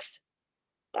 strokes.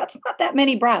 That's not that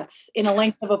many breaths in a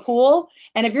length of a pool.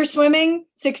 And if you're swimming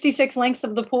 66 lengths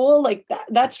of the pool, like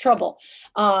that's trouble.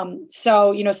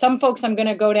 So, some folks I'm going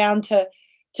to go down to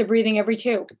breathing every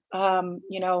 2.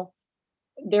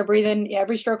 They're breathing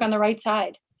every stroke on the right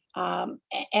side.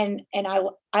 And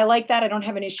I like that. I don't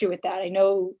have an issue with that. I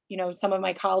know, some of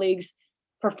my colleagues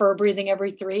prefer breathing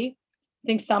every 3. I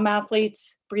think some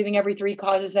athletes breathing every 3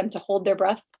 causes them to hold their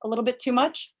breath a little bit too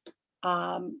much.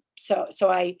 So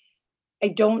I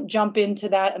don't jump into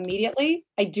that immediately.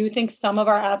 I do think some of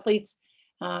our athletes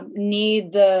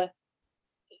need the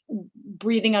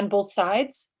breathing on both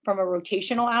sides from a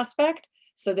rotational aspect,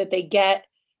 so that they get,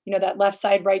 that left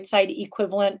side, right side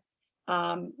equivalent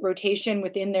rotation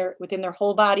within their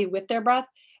whole body with their breath.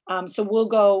 So we'll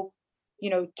go,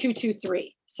 2, 2,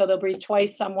 3. So they'll breathe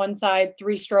twice on one side,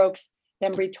 3 strokes,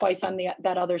 then breathe twice on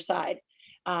that other side.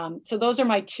 So those are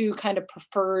my 2 kind of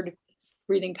preferred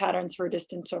breathing patterns for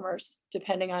distance swimmers,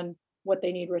 depending on what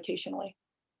they need rotationally.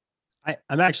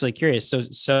 I'm actually curious.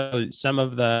 So some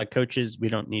of the coaches, we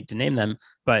don't need to name them,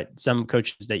 but some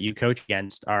coaches that you coach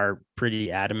against are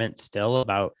pretty adamant still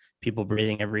about people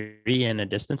breathing every in a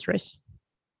distance race.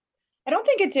 I don't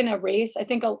think it's in a race. I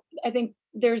think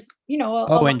there's,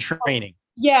 in training.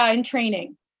 Yeah, in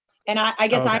training. And I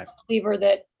guess Okay. I'm a believer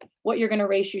that what you're going to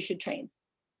race, you should train.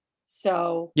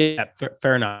 So yeah,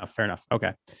 fair enough.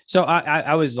 Okay. So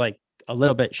I was like a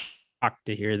little bit shocked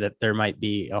to hear that there might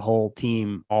be a whole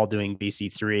team all doing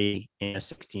BC3 in a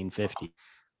 1650,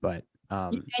 but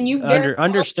and you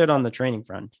understood on the training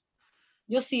front.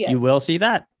 You'll see it. You will see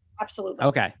that. Absolutely.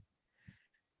 Okay.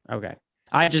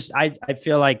 I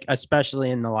feel like, especially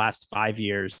in the last 5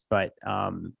 years, but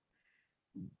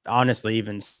honestly,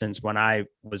 even since when I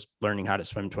was learning how to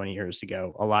swim 20 years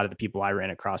ago, a lot of the people I ran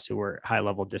across who were high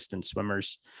level distance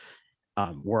swimmers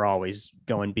were always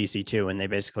going BC2. And they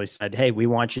basically said, hey, we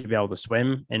want you to be able to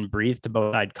swim and breathe to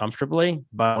both sides comfortably.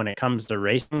 But when it comes to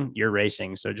racing, you're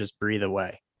racing. So just breathe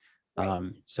away.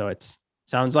 Right. So it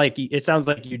sounds like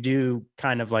you do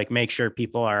kind of like make sure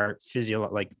people are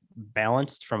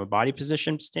balanced from a body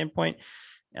position standpoint.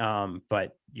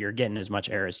 But you're getting as much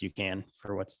air as you can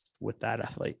for what's with that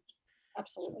athlete.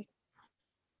 Absolutely.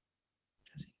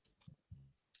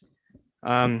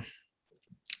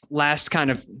 Last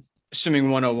kind of swimming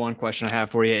 101 question I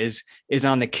have for you is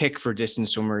on the kick for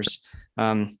distance swimmers.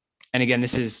 And again,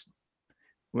 this is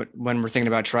when we're thinking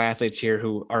about triathletes here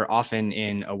who are often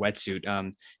in a wetsuit,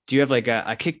 do you have like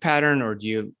a kick pattern, or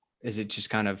is it just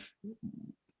kind of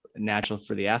natural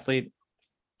for the athlete?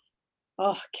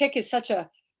 Oh, kick is such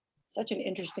an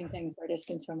interesting thing for a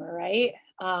distance swimmer, right?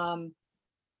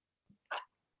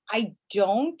 I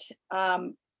don't,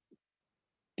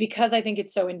 because I think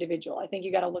it's so individual. I think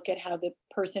you got to look at how the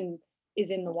person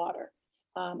is in the water.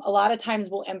 A lot of times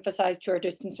we'll emphasize to our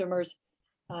distance swimmers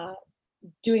uh,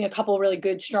 doing a couple really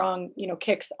good, strong,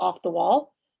 kicks off the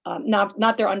wall.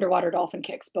 Not their underwater dolphin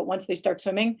kicks, but once they start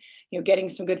swimming, getting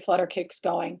some good flutter kicks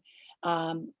going.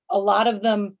 A lot of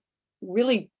them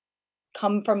really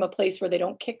come from a place where they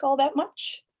don't kick all that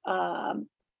much.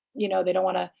 They don't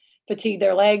want to fatigue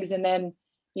their legs, and then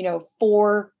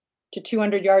 4 to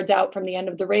 200 yards out from the end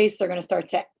of the race, they're going to start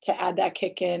to add that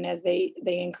kick in as they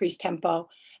increase tempo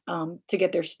to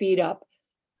get their speed up.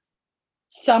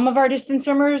 Some of our distance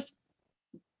swimmers,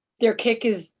 their kick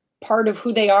is part of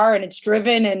who they are, and it's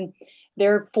driven, and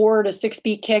they're 4 to 6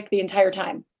 beat kick the entire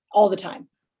time, all the time.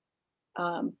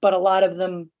 But a lot of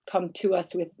them come to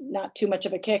us with not too much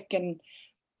of a kick, and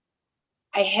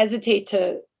I hesitate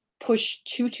to push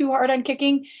too hard on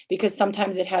kicking because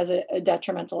sometimes it has a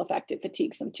detrimental effect. It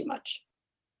fatigues them too much.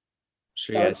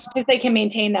 Sure, So yes. if they can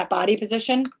maintain that body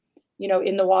position,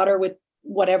 in the water with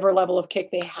whatever level of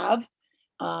kick they have,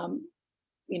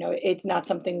 it's not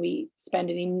something we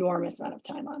spend an enormous amount of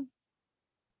time on.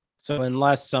 So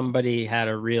unless somebody had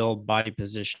a real body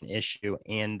position issue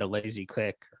and a lazy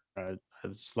kick, a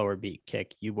slower beat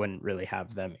kick, you wouldn't really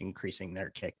have them increasing their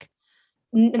kick.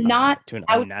 Not to an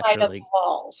outside of the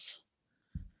walls.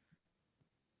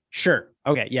 Sure.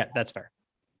 Okay. Yeah, that's fair.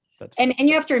 And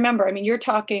you have to remember, you're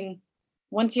talking,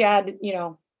 once you add,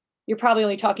 you're probably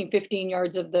only talking 15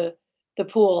 yards of the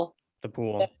pool. The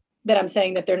pool. That I'm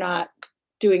saying that they're not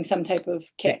doing some type of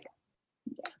kick.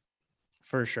 Yeah.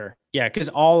 For sure. Yeah, because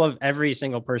every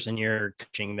single person you're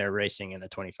coaching, they're racing in a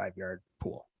 25-yard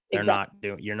pool. They're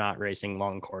exactly. You're not racing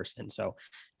long course. And so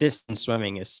distance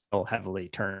swimming is still heavily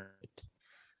turned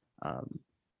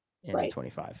in right.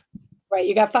 25. Right.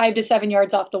 You got 5 to 7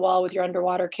 yards off the wall with your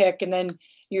underwater kick. And then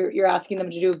you're asking them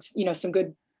to do, some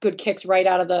good kicks right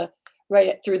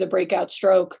through the breakout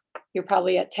stroke. You're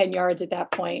probably at 10 yards at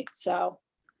that point. So.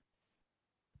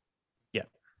 Yeah,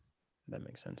 that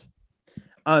makes sense.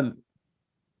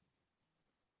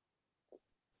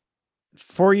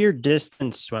 For your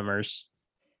distance swimmers,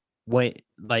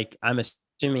 I'm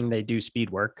assuming they do speed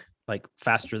work, like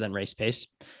faster than race pace.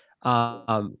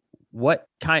 What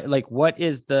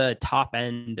is the top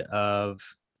end of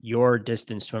your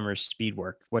distance swimmers speed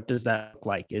work? What does that look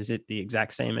like? Is it the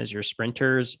exact same as your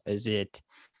sprinters? Is it,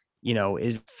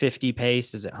 is 50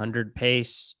 pace? Is it 100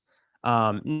 pace?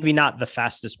 Maybe not the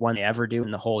fastest one they ever do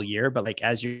in the whole year, but like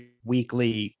as your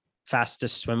weekly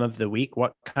fastest swim of the week,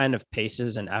 what kind of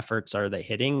paces and efforts are they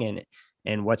hitting,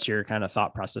 and what's your kind of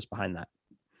thought process behind that?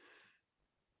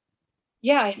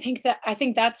 Yeah, I think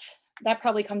that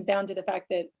probably comes down to the fact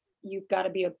that you've got to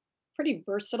be a pretty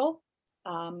versatile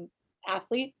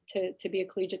athlete to be a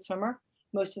collegiate swimmer.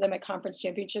 Most of them at conference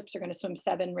championships are going to swim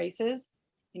 7 races,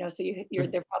 so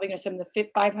they're probably going to swim the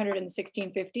 500 and the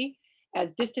 1650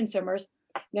 as distance swimmers.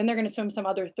 Then they're going to swim some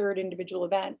other third individual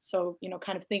event. So,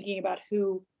 kind of thinking about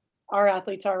who our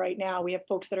athletes are right now. We have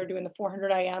folks that are doing the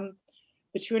 400 IM,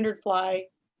 the 200 fly,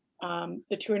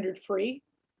 the 200 free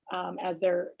as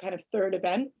their kind of third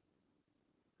event.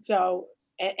 So,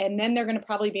 and then they're going to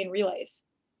probably be in relays.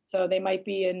 So they might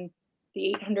be in the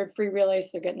 800 free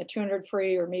relays. They're getting the 200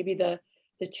 free, or maybe the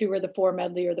 2 or the 4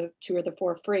 medley, or the 2 or the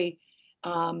 4 free.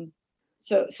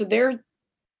 So they're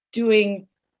doing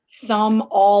some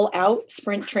all out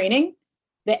sprint training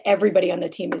that everybody on the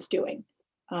team is doing.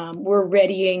 We're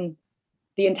readying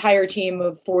the entire team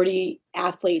of 40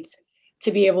 athletes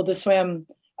to be able to swim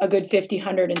a good 50,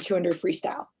 100, and 200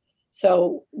 freestyle.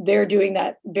 So they're doing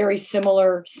that very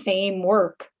similar, same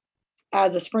work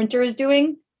as a sprinter is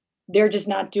doing. They're just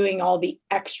not doing all the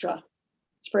extra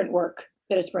sprint work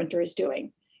that a sprinter is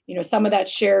doing. Some of that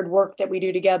shared work that we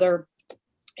do together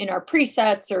in our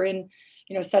presets, or in,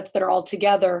 sets that are all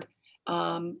together,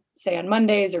 say on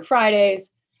Mondays or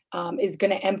Fridays, is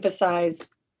going to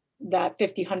emphasize that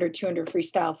 50, 100, 200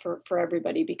 freestyle for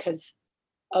everybody because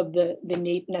of the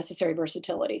necessary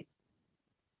versatility.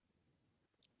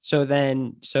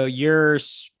 So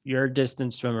your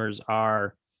distance swimmers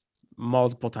are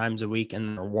multiple times a week,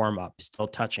 and their warm up still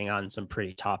touching on some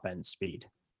pretty top end speed,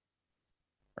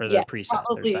 or their preset,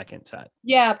 their second set.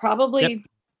 Yeah, probably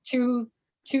 2-3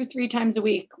 times a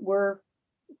week. We're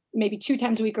maybe 2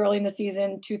 times a week early in the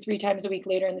season, 2-3 times a week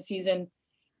later in the season,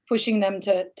 pushing them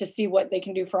to see what they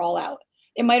can do for all out.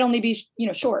 it might only be,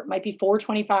 short, it might be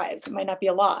 4:25s. It might not be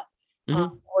a lot.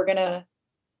 Mhm. We're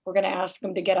gonna ask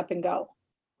them to get up and go.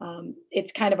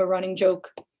 It's kind of a running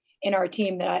joke in our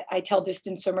team that I tell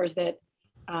distance swimmers that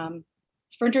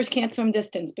sprinters can't swim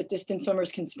distance, but distance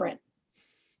swimmers can sprint.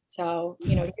 So,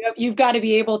 you've got to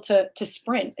be able to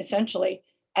sprint essentially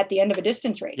at the end of a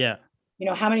distance race. Yeah.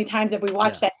 How many times have we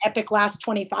watched that epic last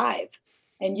 25?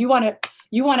 And you want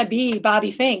to be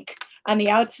Bobby Fink on the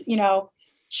outs,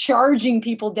 charging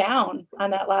people down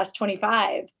on that last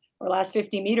 25 or last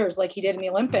 50 meters like he did in the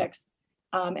Olympics.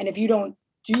 And if you don't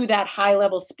do that high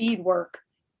level speed work,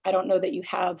 I don't know that you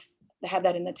have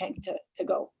that in the tank to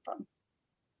go from.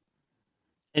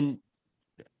 And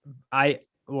I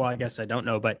guess I don't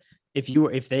know, but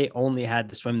if they only had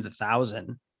to swim the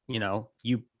 1,000,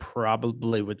 you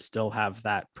probably would still have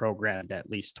that programmed at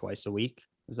least twice a week.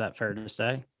 Is that fair to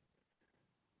say?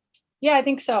 Yeah, I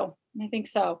think so.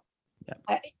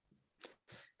 Yeah.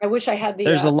 I wish I had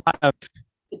There's a lot of,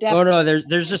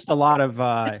 there's just a lot of,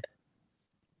 I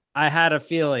had a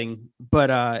feeling,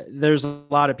 but there's a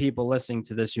lot of people listening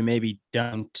to this who maybe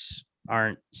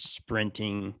aren't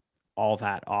sprinting all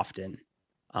that often.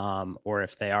 Or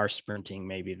if they are sprinting,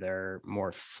 maybe they're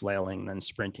more flailing than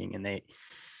sprinting, and they,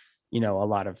 a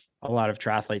lot of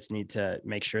triathletes need to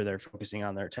make sure they're focusing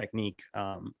on their technique,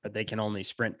 but they can only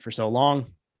sprint for so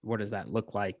long. What does that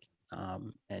look like?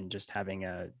 And just having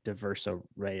a diverse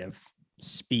array of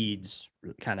speeds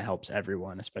kind of helps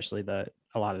everyone, especially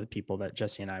a lot of the people that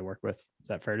Jesse and I work with. Is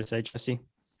that fair to say, Jesse?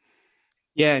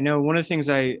 Yeah, no, one of the things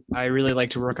I really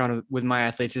like to work on with my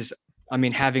athletes is,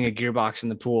 having a gearbox in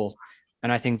the pool.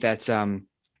 And I think that's,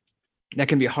 that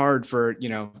can be hard for,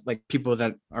 like people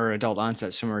that are adult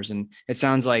onset swimmers. And it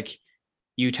sounds like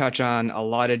you touch on a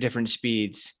lot of different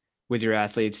speeds with your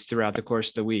athletes throughout the course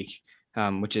of the week,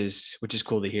 which is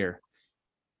cool to hear.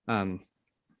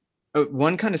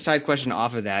 One kind of side question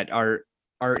off of that, are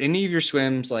any of your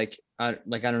swims like I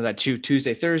don't know, that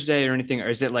Tuesday, Thursday or anything, or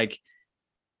is it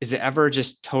ever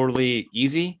just totally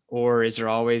easy, or is there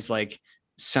always like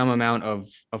some amount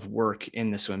of work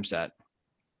in the swim set?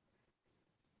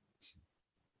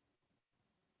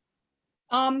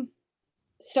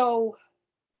 So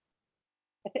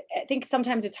I think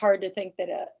sometimes it's hard to think that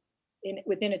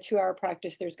within a 2-hour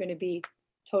practice there's going to be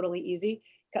totally easy,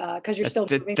 because you're still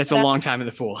moving. That's a long time in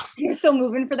the pool. You're still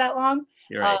moving for that long.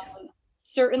 You're right.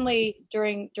 Certainly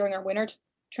during our winter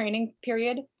training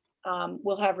period,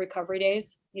 we'll have recovery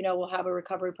days. We'll have a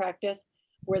recovery practice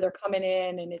where they're coming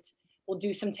in, and we'll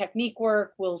do some technique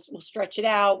work. We'll stretch it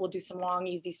out. We'll do some long,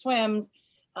 easy swims,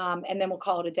 and then we'll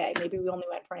call it a day. Maybe we only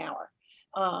went for an hour.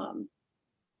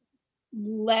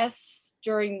 Less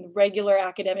during regular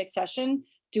academic session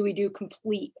do we do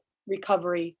complete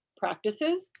recovery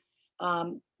practices.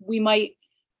 We might,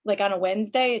 like on a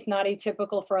Wednesday, it's not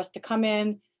atypical for us to come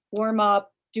in, warm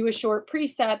up, do a short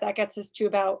preset that gets us to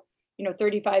about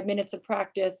 35 minutes of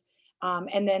practice,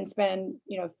 and then spend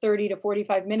 30 to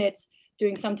 45 minutes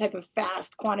doing some type of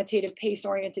fast quantitative pace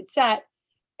oriented set,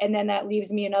 and then that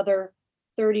leaves me another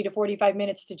 30 to 45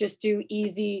 minutes to just do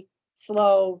easy,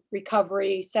 slow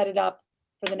recovery, set it up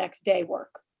for the next day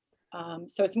work.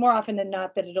 So it's more often than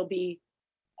not that it'll be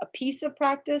a piece of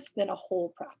practice than a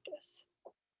whole practice.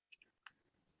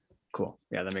 Cool.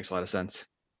 Yeah, that makes a lot of sense.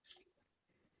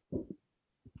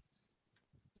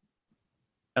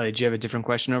 Ellie, do you have a different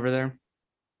question over there?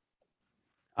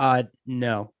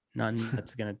 No, none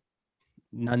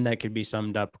that could be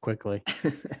summed up quickly.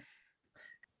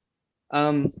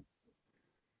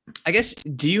 I guess,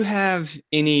 do you have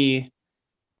any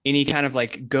kind of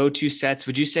like go-to sets?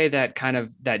 Would you say that kind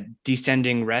of that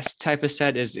descending rest type of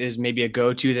set is maybe a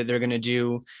go-to that they're going to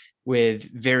do with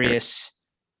various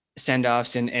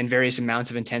send-offs and various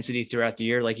amounts of intensity throughout the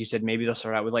year? Like you said, maybe they'll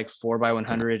start out with like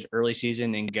 4x100 early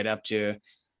season and get up to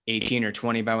 18 or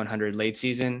 20x100 late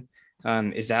season.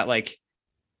 Is that like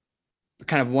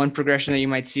kind of one progression that you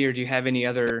might see, or do you have any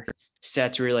other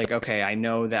sets where you're like, okay, I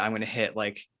know that I'm going to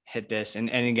hit this? And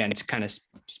again, it's kind of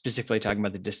specifically talking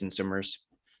about the distance swimmers.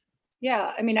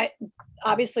 Yeah,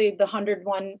 obviously the 100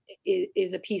 one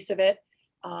is a piece of it,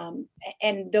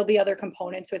 and there'll be other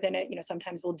components within it.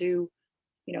 Sometimes we'll do,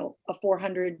 a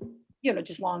 400,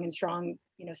 just long and strong,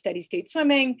 steady state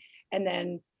swimming, and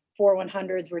then 4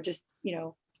 100s we're just,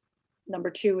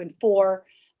 number 2 and 4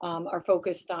 are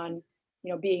focused on,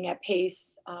 being at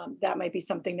pace. That might be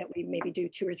something that we maybe do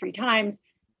 2 or 3 times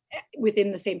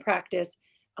within the same practice,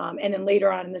 and then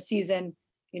later on in the season,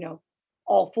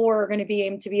 all 4 are going to be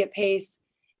aimed to be at pace.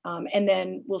 And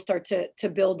then we'll start to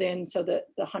build in so that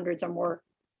the hundreds are more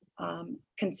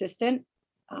consistent.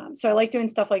 So I like doing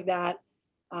stuff like that.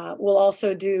 We'll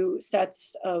also do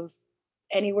sets of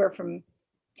anywhere from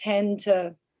 10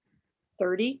 to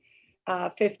 30,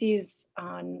 50s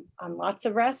on lots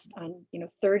of rest, on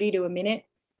 30 to a minute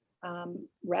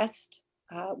rest,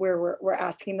 where we're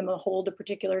asking them to hold a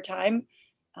particular time.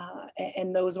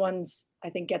 And those ones, I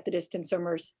think, get the distance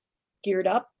swimmers geared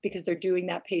up because they're doing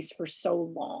that pace for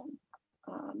so long.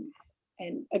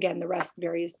 And again, the rest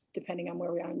varies depending on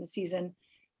where we are in the season.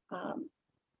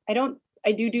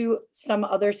 I do some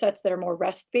other sets that are more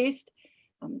rest based.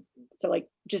 So like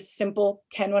just simple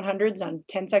 10 100s on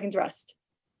 10 seconds rest.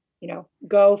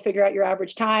 Go figure out your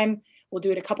average time. We'll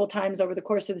do it a couple times over the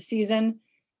course of the season.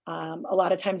 A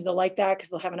lot of times they'll like that because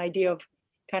they'll have an idea of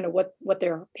kind of what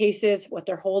their pace is, what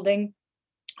they're holding.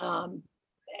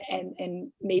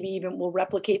 And maybe even we'll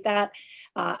replicate that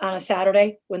on a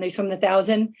Saturday when they swim the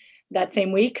 1,000 that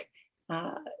same week.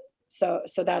 So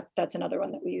that's another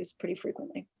one that we use pretty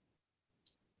frequently.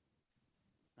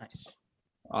 Nice.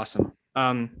 Awesome.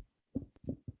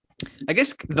 I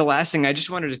guess the last thing I just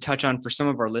wanted to touch on for some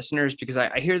of our listeners, because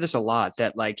I hear this a lot,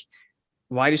 that like,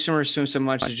 why do swimmers swim so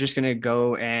much? They're just going to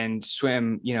go and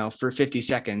swim, for 50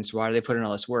 seconds. Why do they put in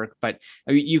all this work? But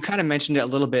I mean, you kind of mentioned it a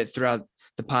little bit throughout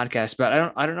the podcast,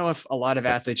 but I don't know if a lot of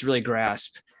athletes really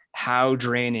grasp how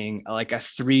draining like a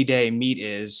 3-day meet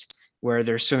is, where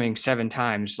they're swimming 7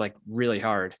 times, like really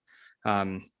hard.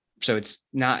 So it's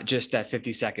not just that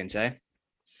 50 seconds, eh?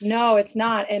 No, it's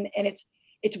not. And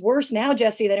it's worse now,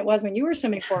 Jesse, than it was when you were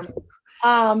swimming for me.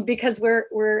 Because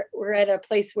we're at a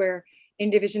place where in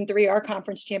Division III, our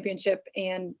conference championship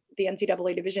and the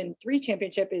NCAA Division III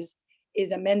championship is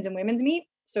a men's and women's meet.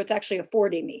 So it's actually a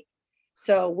 4-day meet.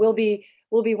 So we'll be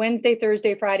Wednesday,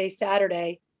 Thursday, Friday,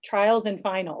 Saturday, trials and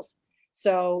finals.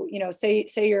 So, say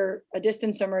you're a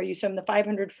distance swimmer, you swim the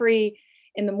 500 free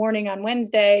in the morning on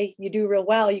Wednesday, you do real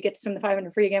well, you get to swim the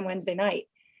 500 free again Wednesday night.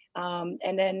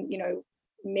 And then,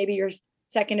 maybe your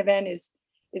second event is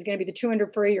going to be the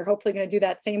 200 free. You're hopefully going to do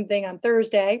that same thing on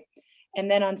Thursday. And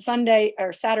then on Saturday,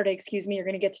 you're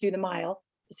going to get to do the mile,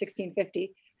 the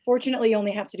 1650. Fortunately, you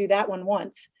only have to do that one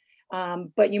once.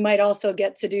 But you might also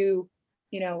get to do,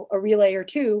 a relay or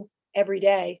 2 every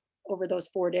day over those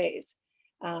 4 days.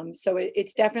 So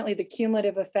it's definitely the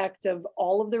cumulative effect of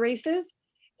all of the races,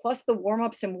 plus the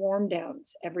warm-ups and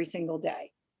warm-downs every single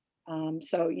day.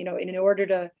 So, in order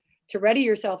to ready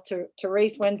yourself to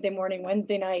race Wednesday morning,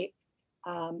 Wednesday night,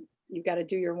 you've got to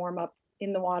do your warm-up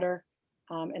in the water,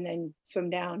 and then swim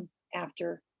down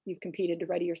after you've competed to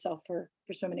ready yourself for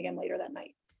swimming again later that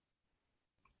night.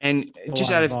 And It's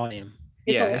just a lot out of of volume.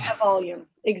 It's a lot of volume.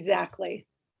 Exactly.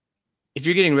 If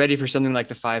you're getting ready for something like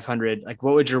the 500, like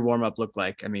what would your warm up look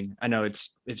like? I mean, I know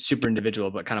it's super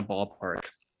individual, but kind of ballpark.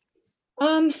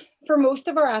 For most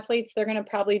of our athletes, they're going to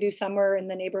probably do somewhere in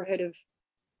the neighborhood of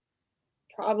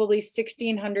probably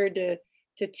 1,600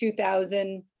 to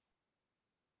 2,000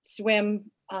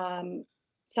 swim.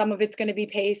 Some of it's going to be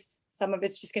pace. Some of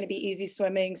it's just going to be easy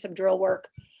swimming, some drill work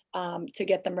to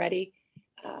get them ready.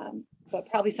 But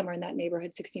probably somewhere in that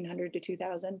neighborhood, 1,600 to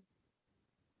 2,000.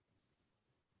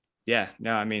 Yeah,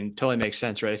 no, I mean, totally makes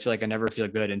sense, right? I feel like I never feel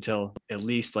good until at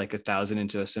least like 1,000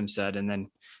 into a swim set. And then,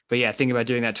 but yeah, think about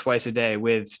doing that twice a day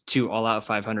with 2 all out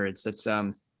 500s. It's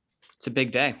a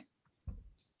big day.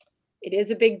 It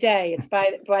is a big day. It's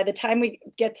by the time we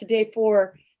get to day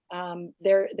 4,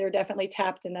 they're definitely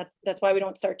tapped. And that's why we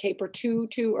don't start taper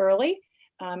too early.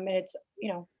 And it's,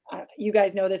 you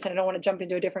guys know this, and I don't want to jump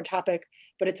into a different topic,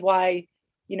 but it's why,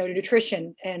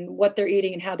 nutrition and what they're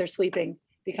eating and how they're sleeping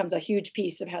becomes a huge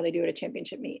piece of how they do at a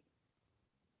championship meet.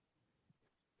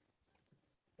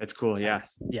 That's cool. Yeah.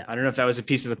 Yeah. I don't know if that was a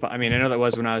piece of I mean, I know that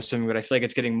was when I was swimming, but I feel like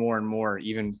it's getting more and more,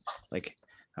 even like,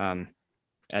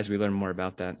 as we learn more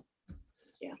about that.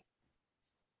 Yeah.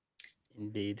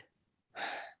 Indeed.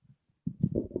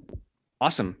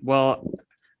 Awesome. Well,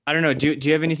 I don't know. Do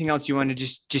you have anything else you want to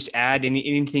just add?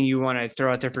 Anything you want to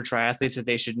throw out there for triathletes that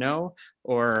they should know?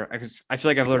 Or because I feel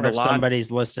like I've learned Or a if lot.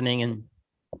 somebody's listening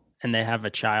and they have a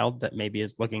child that maybe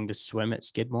is looking to swim at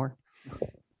Skidmore.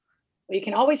 Well, you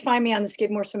can always find me on the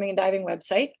Skidmore Swimming and Diving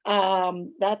website.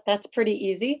 That's pretty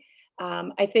easy.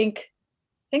 I think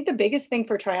the biggest thing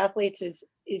for triathletes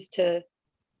is to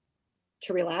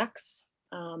relax.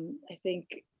 I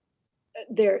think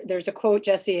there's a quote,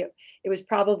 Jesse. It was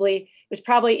probably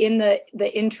in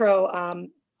the intro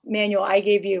manual I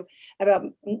gave you about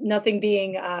nothing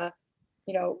being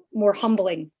more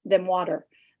humbling than water,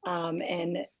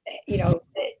 and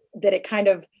that it kind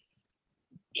of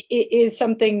it is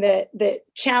something that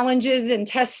challenges and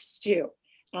tests you.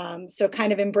 So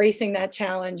kind of embracing that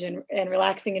challenge and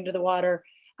relaxing into the water,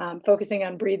 focusing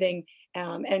on breathing,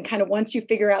 and kind of once you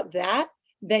figure out that,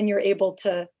 then you're able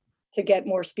to get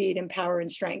more speed and power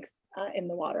and strength in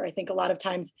the water. I think a lot of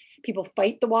times people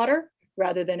fight the water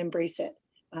rather than embrace it.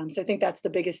 So I think that's the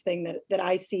biggest thing that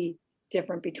I see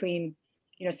different between,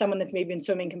 you know, someone that's maybe been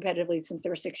swimming competitively since they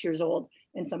were 6 years old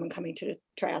and someone coming to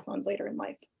triathlons later in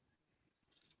life.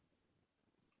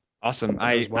 Awesome.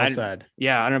 That was well said.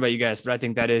 Yeah, I don't know about you guys, but I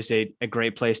think that is a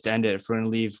great place to end it. If we're going to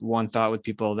leave one thought with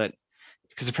people, that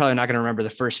because they're probably not going to remember the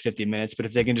first 50 minutes, but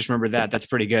if they can just remember that, that's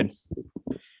pretty good.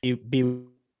 Be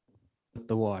with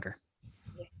the water.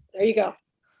 There you go.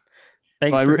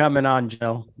 Thanks Well, for coming on,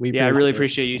 Jill. I really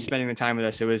appreciate you spending the time with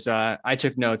us. It was, I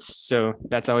took notes, so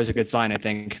that's always a good sign, I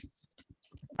think.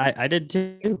 I did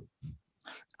too.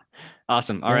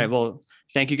 Awesome. All right. Well,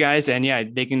 thank you guys. And yeah,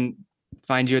 they can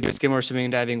find you at the Skidmore Swimming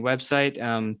and Diving website.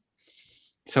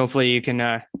 So hopefully you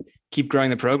can keep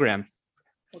growing the program.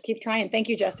 We'll keep trying. Thank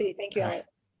you, Jesse. Thank you, Elliot.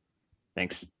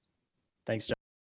 Thanks. Thanks, Jill.